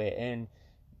follow it and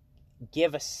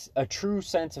give us a true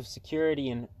sense of security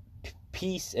and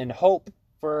peace and hope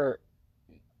for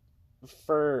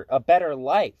a better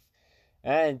life.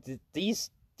 And these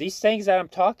things that I'm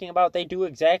talking about, they do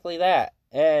exactly that.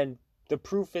 And the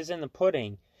proof is in the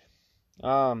pudding.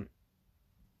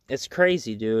 It's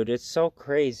crazy, dude. It's so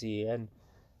crazy. And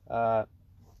I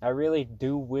really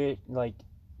do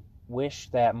wish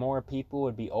that more people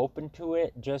would be open to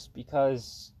it, just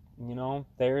because,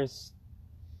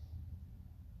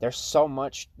 there's so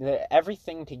much,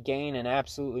 everything to gain and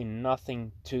absolutely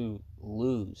nothing to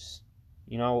lose.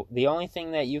 The only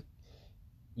thing that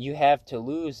you have to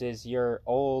lose is your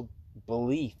old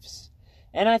beliefs.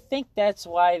 And I think that's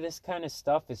why this kind of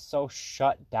stuff is so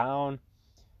shut down.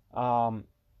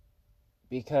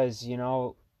 Because,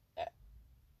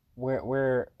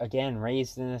 we're again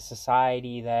raised in a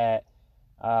society that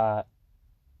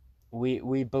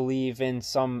we believe in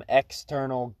some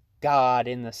external God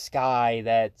in the sky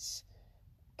that's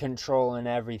controlling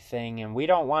everything, and we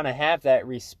don't want to have that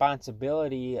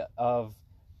responsibility of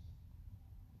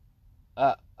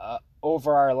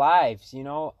over our lives.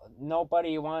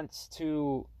 Nobody wants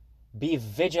to be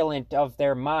vigilant of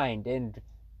their mind and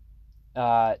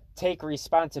take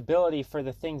responsibility for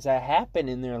the things that happen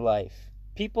in their life.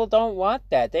 People don't want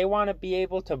that. They want to be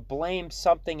able to blame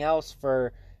something else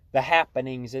for the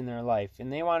happenings in their life,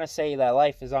 and they want to say that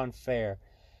life is unfair.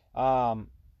 But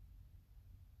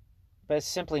it's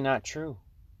simply not true.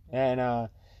 And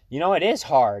it is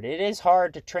hard. It is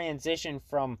hard to transition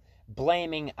from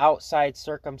blaming outside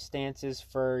circumstances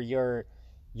for your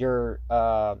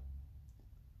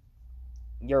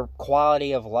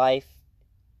quality of life.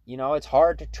 It's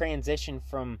hard to transition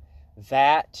from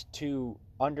that to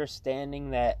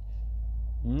understanding that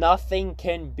nothing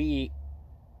can be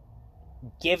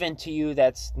given to you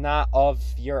that's not of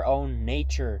your own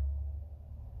nature.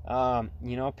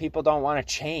 People don't want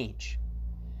to change.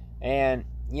 And,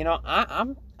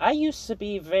 I used to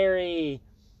be very,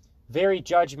 very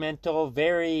judgmental,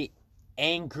 very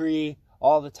angry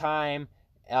all the time,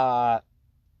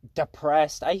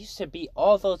 depressed. I used to be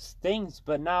all those things,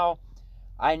 but now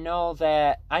I know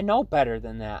better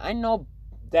than that. I know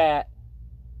that,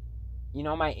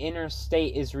 my inner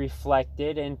state is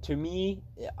reflected, and to me,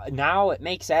 now it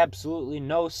makes absolutely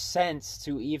no sense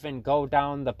to even go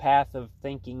down the path of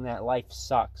thinking that life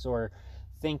sucks, or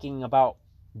thinking about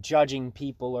judging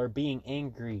people or being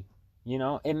angry.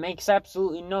 It makes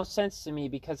absolutely no sense to me,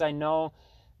 because I know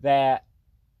that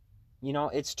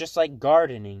it's just like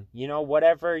gardening.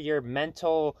 Whatever your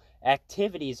mental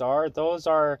activities are, those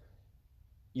are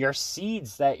your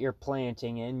seeds that you're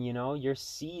planting in. Your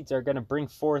seeds are going to bring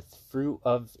forth fruit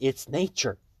of its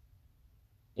nature.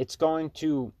 It's going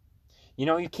to,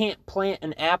 you can't plant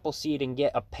an apple seed and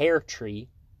get a pear tree.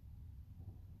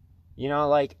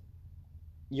 Like,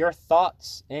 your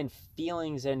thoughts and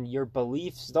feelings and your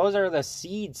beliefs, those are the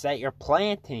seeds that you're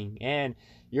planting, and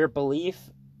your belief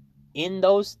in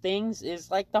those things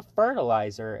is like the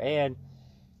fertilizer. And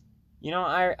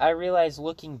I realize,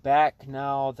 looking back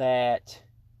now, that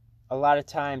a lot of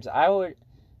times I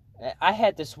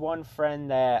had this one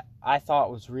friend that I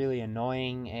thought was really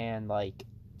annoying and like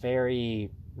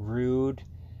very rude,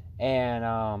 and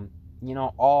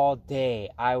all day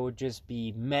I would just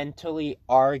be mentally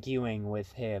arguing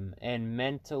with him and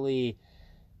mentally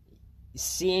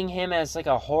seeing him as like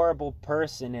a horrible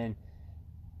person. And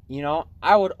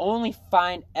I would only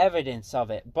find evidence of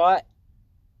it. But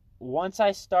once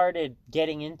I started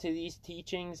getting into these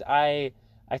teachings, I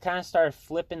kind of started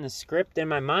flipping the script in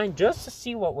my mind just to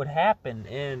see what would happen.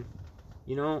 And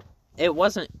it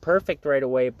wasn't perfect right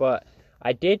away, but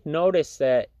I did notice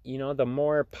that, the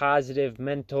more positive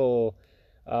mental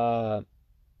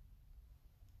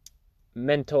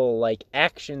like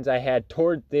actions I had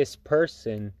toward this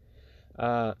person,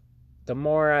 the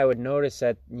more I would notice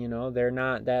that, they're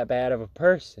not that bad of a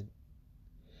person.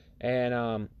 And,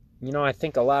 I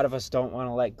think a lot of us don't want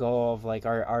to let go of like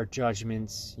our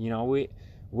judgments.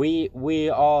 We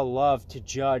all love to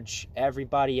judge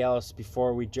everybody else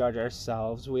before we judge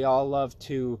ourselves. We all love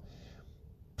to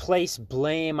place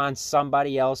blame on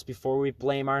somebody else before we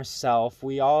blame ourselves.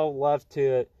 We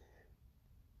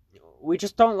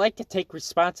just don't like to take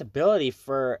responsibility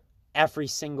for every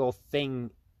single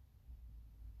thing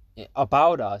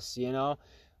about us,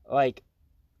 like,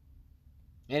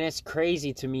 and it's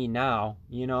crazy to me now.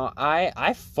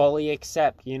 I fully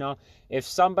accept, if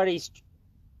somebody's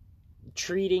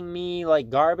treating me like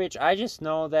garbage, I just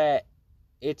know that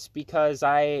it's because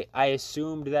I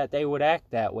assumed that they would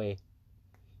act that way.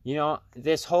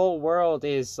 This whole world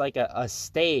is like a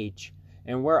stage,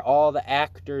 and we're all the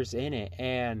actors in it.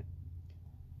 And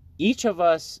each of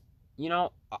us,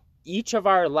 each of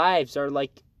our lives are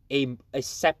like a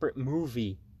separate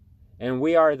movie. And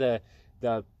we are the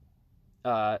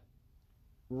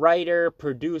writer,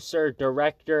 producer,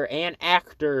 director, and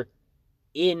actor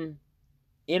in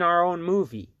our own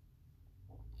movie.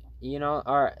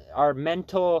 Our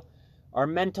mental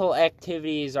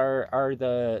activities are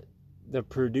the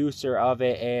producer of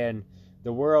it, and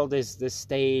the world is the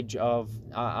stage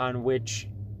on which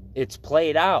it's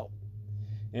played out.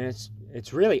 And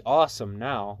it's really awesome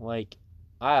now. Like,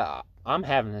 I'm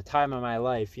having the time of my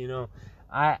life.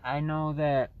 I know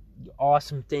that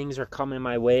awesome things are coming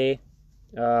my way,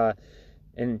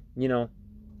 and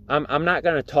I'm not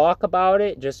gonna talk about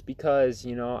it just because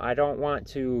I don't want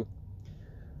to.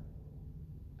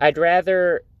 I'd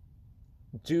rather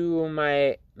do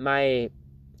my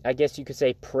I guess you could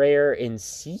say prayer in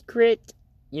secret,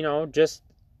 just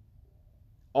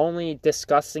only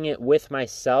discussing it with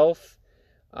myself,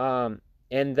 and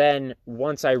then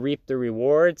once I reap the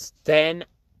rewards, then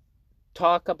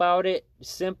talk about it,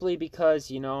 simply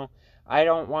because I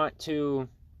don't want to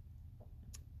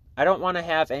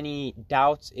have any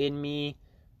doubts in me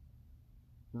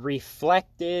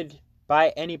reflected by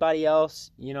anybody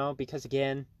else, because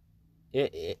again,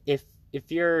 if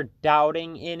you're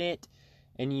doubting in it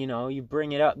and you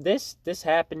bring it up, this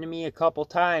happened to me a couple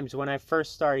times when I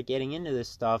first started getting into this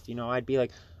stuff. I'd be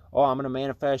like, oh, I'm gonna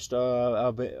manifest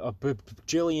a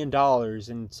bajillion dollars,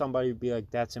 and somebody would be like,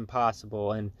 that's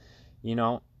impossible. And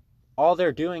all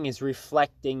they're doing is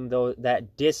reflecting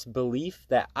that disbelief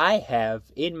that I have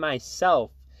in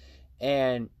myself,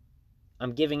 and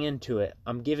I'm giving into it.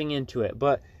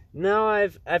 But now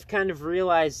I've kind of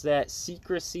realized that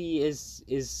secrecy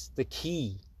is the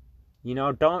key.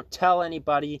 Don't tell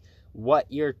anybody what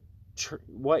you're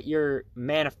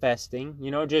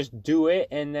manifesting. Just do it,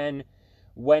 and then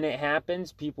when it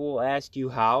happens, people will ask you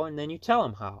how, and then you tell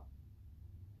them how.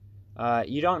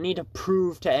 You don't need to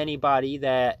prove to anybody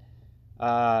that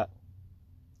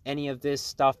any of this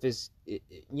stuff is,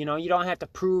 you don't have to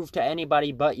prove to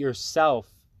anybody but yourself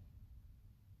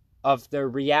of the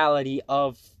reality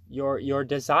of your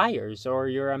desires or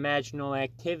your imaginal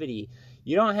activity.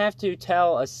 You don't have to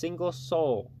tell a single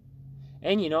soul.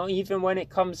 And even when it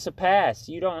comes to pass,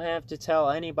 you don't have to tell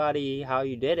anybody how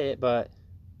you did it, but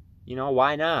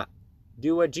why not?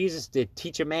 Do what Jesus did.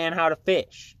 Teach a man how to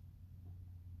fish.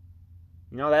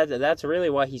 That's really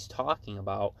what he's talking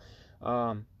about.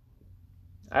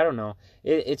 I don't know.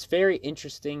 It's very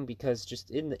interesting because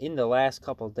just in the last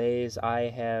couple of days, I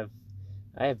have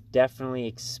definitely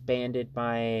expanded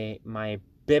my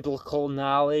biblical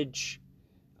knowledge,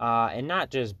 and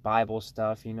not just Bible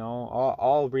stuff.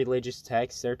 All religious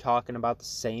texts, they're talking about the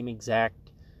same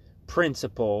exact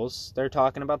principles. They're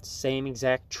talking about the same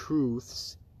exact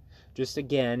truths, just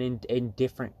again in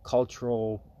different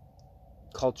cultural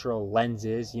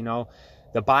lenses.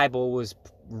 The Bible was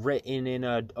written in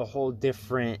a whole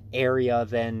different area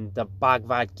than the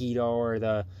Bhagavad Gita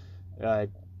or uh,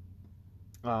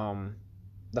 um,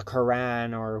 the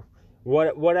Quran or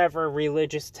whatever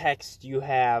religious text you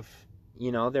have.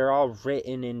 They're all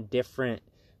written in different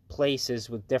places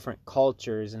with different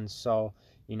cultures, and so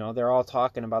they're all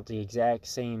talking about the exact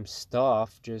same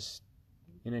stuff, just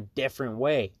in a different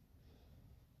way.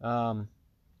 Yeah,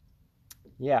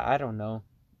 I don't know.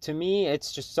 To me,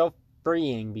 it's just so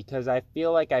freeing because I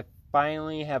feel like I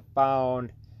finally have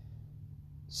found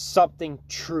something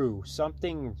true,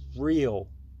 something real,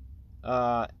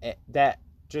 that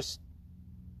just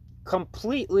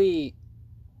completely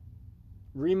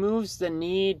removes the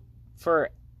need for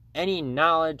any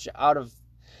knowledge out of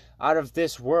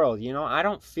this world. I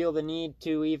don't feel the need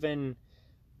to even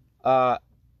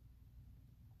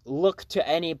look to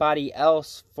anybody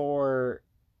else for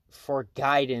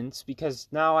guidance, because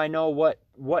now I know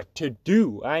what to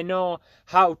do. I know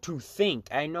how to think.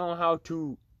 I know how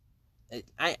to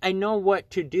I know what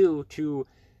to do to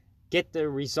get the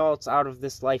results out of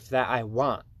this life that I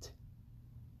want.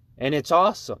 And it's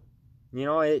awesome.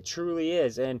 It truly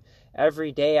is. And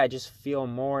every day I just feel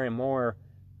more and more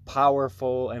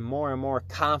powerful and more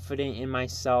confident in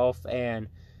myself and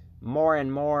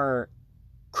more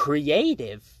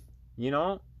creative.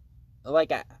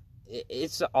 Like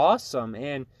it's awesome.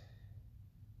 And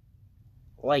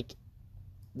like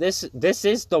this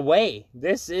is the way.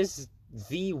 This is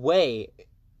the way.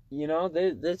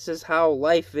 This is how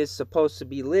life is supposed to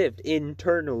be lived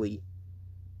internally.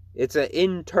 It's an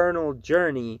internal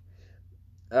journey,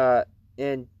 and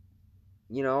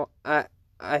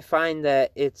I find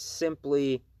that it's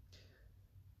simply,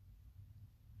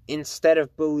 instead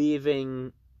of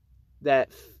believing that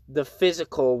the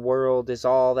physical world is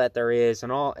all that there is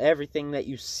and everything that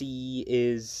you see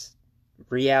is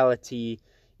reality,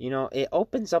 it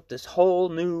opens up this whole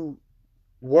new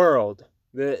world,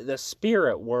 the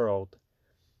spirit world.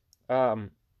 I'm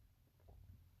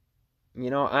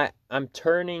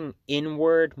turning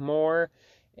inward more,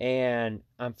 and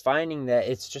I'm finding that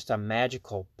it's just a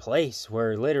magical place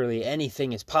where literally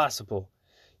anything is possible.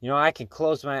 I can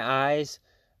close my eyes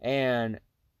and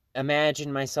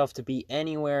imagine myself to be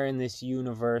anywhere in this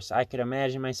universe. I could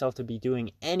imagine myself to be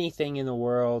doing anything in the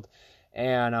world,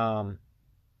 and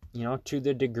to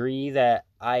the degree that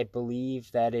I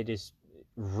believe that it is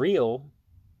real,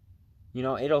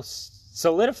 it'll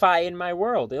solidify in my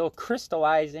world. It'll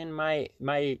crystallize in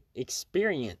my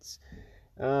experience.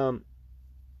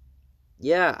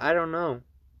 Yeah, I don't know.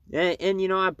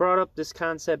 And I brought up this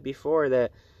concept before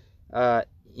that,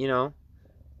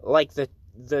 like the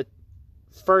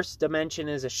first dimension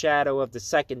is a shadow of the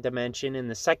second dimension, and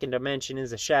the second dimension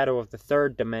is a shadow of the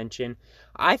third dimension.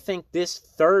 I think this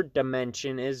third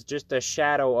dimension is just a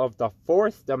shadow of the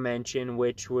fourth dimension,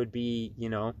 which would be,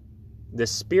 the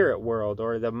spirit world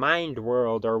or the mind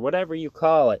world or whatever you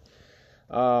call it.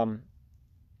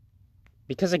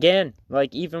 Because again,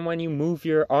 like even when you move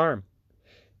your arm,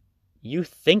 you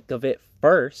think of it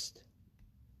first.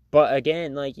 But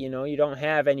again, like, you don't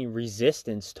have any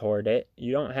resistance toward it.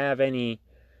 You don't have any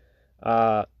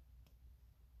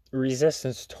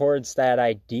resistance towards that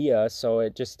idea, so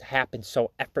it just happens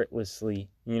so effortlessly.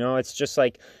 It's just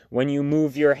like when you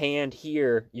move your hand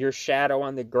here, your shadow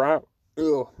on the ground.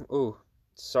 Ooh,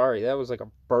 sorry, that was like a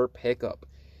burp hiccup.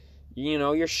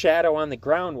 Your shadow on the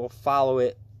ground will follow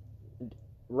it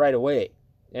right away.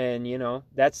 And,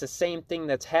 that's the same thing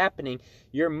that's happening.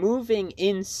 You're moving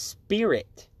in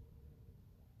spirit.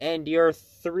 And your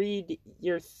 3D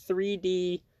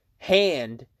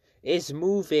hand is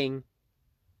moving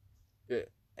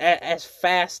as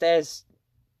fast as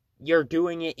you're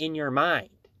doing it in your mind.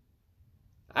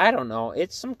 I don't know.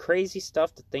 It's some crazy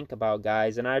stuff to think about,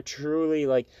 guys. And I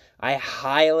truly, I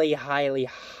highly, highly,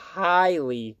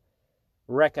 highly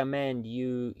recommend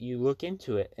you look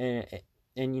into it. And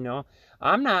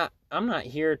I'm not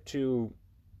here to,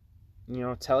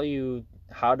 tell you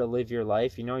how to live your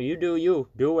life. You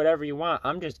do whatever you want.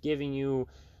 I'm just giving you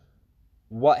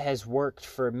what has worked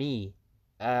for me,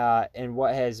 and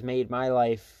what has made my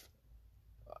life,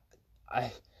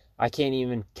 I can't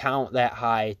even count that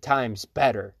high times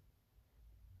better.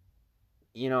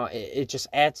 you know, it just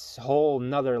adds a whole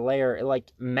nother layer,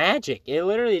 like magic. It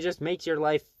literally just makes your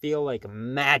life feel like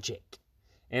magic,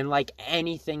 and like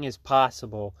anything is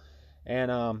possible.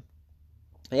 And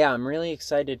yeah, I'm really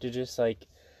excited to just like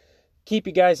keep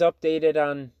you guys updated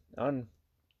on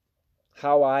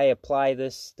how I apply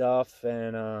this stuff.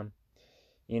 And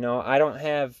you know, I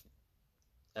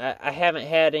haven't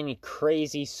had any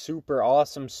crazy super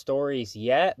awesome stories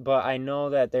yet, but I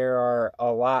know that there are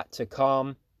a lot to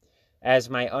come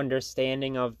as my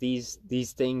understanding of these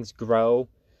things grow.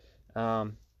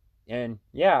 And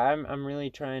yeah, I'm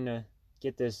really trying to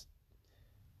get this.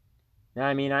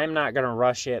 I mean, I'm not gonna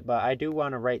rush it, but I do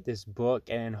want to write this book,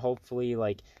 and hopefully,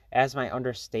 like, as my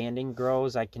understanding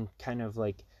grows, I can kind of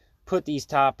like put these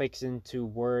topics into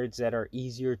words that are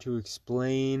easier to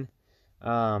explain,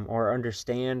 or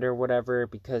understand or whatever.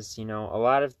 Because you know, a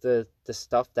lot of the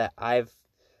stuff that I've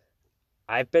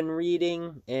been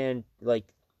reading and like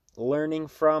learning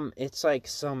from, it's like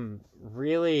some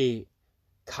really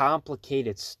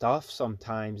complicated stuff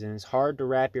sometimes, and it's hard to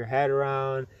wrap your head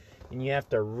around, and you have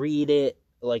to read it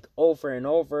like over and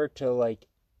over to like,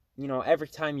 you know, every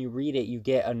time you read it you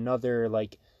get another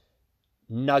like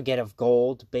nugget of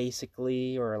gold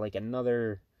basically, or like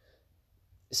another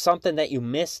something that you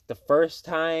missed the first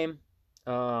time.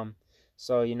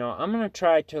 So you know, I'm gonna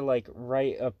try to like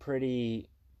write a pretty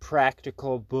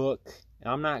practical book.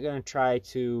 I'm not gonna try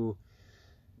to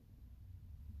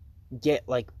get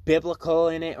like biblical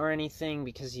in it or anything,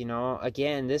 because you know,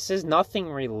 again, this is nothing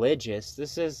religious.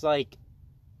 This is like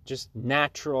just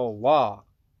natural law.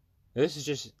 This is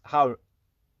just how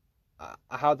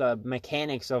the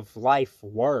mechanics of life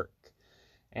work.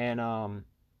 And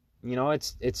you know,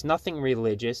 it's nothing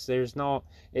religious. There's no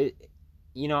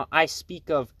you know, I speak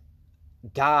of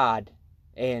God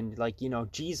and like, you know,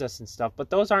 Jesus and stuff, but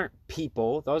those aren't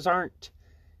people. Those aren't,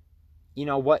 you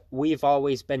know, what we've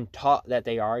always been taught that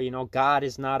they are. You know, God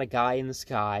is not a guy in the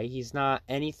sky. He's not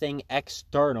anything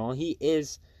external. He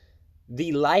is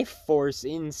the life force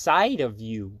inside of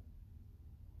you.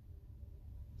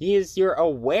 He is your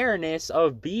awareness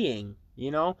of being,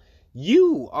 you know.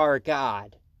 You are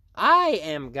God. I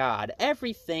am God.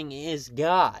 Everything is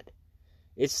God.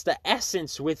 It's the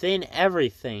essence within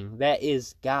everything that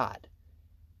is God.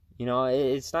 You know,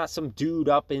 it's not some dude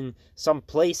up in some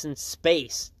place in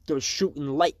space shooting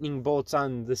lightning bolts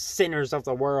on the sinners of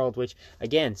the world, which,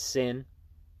 again, sin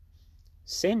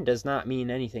does not mean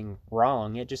anything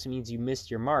wrong. It just means you missed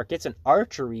your mark. It's an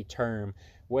archery term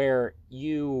where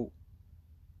you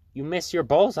miss your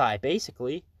bullseye,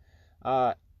 basically.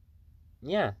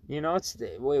 Yeah, you know,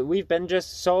 we've been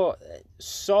just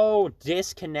so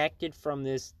disconnected from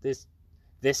this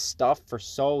stuff for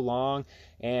so long,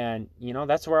 and you know,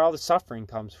 that's where all the suffering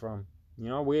comes from. You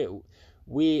know,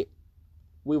 we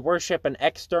worship an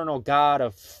external god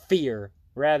of fear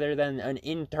rather than an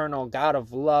internal god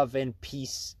of love and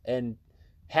peace and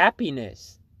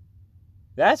happiness.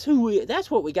 That's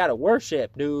what we got to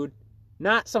worship, dude.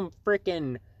 Not some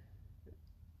freaking,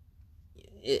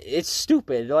 it's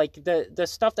stupid. Like the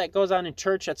stuff that goes on in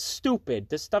church, that's stupid.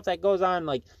 The stuff that goes on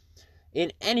like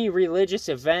in any religious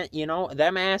event, you know,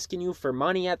 them asking you for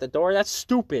money at the door, that's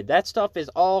stupid. That stuff is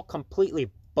all completely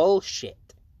bullshit.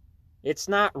 It's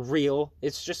not real.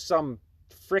 It's just some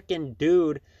freaking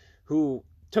dude who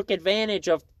took advantage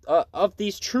of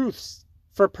these truths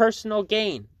for personal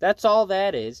gain. That's all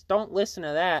that is. Don't listen to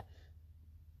that.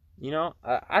 You know,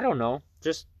 I don't know.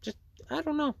 Just I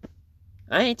don't know.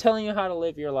 I ain't telling you how to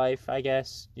live your life, I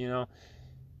guess, you know.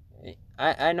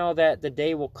 I know that the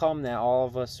day will come that all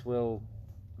of us will,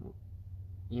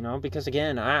 you know, because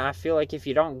again, I feel like if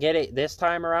you don't get it this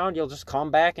time around, you'll just come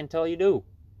back until you do.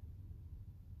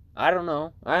 I don't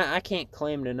know. I can't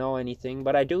claim to know anything,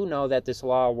 but I do know that this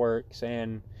law works,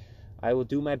 and I will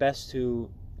do my best to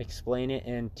explain it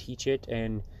and teach it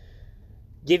and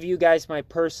give you guys my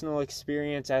personal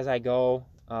experience as I go.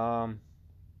 You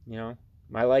know,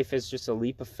 my life is just a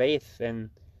leap of faith,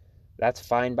 and that's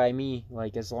fine by me.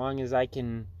 Like, as long as I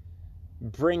can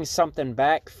bring something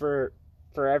back for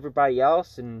everybody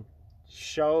else and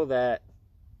show that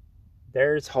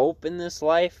there's hope in this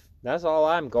life, that's all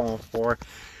I'm going for.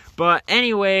 But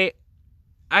anyway,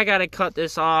 I gotta cut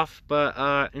this off. But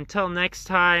until next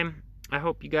time, I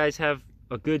hope you guys have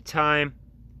a good time.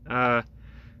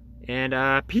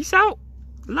 And peace out.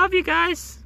 Love you guys.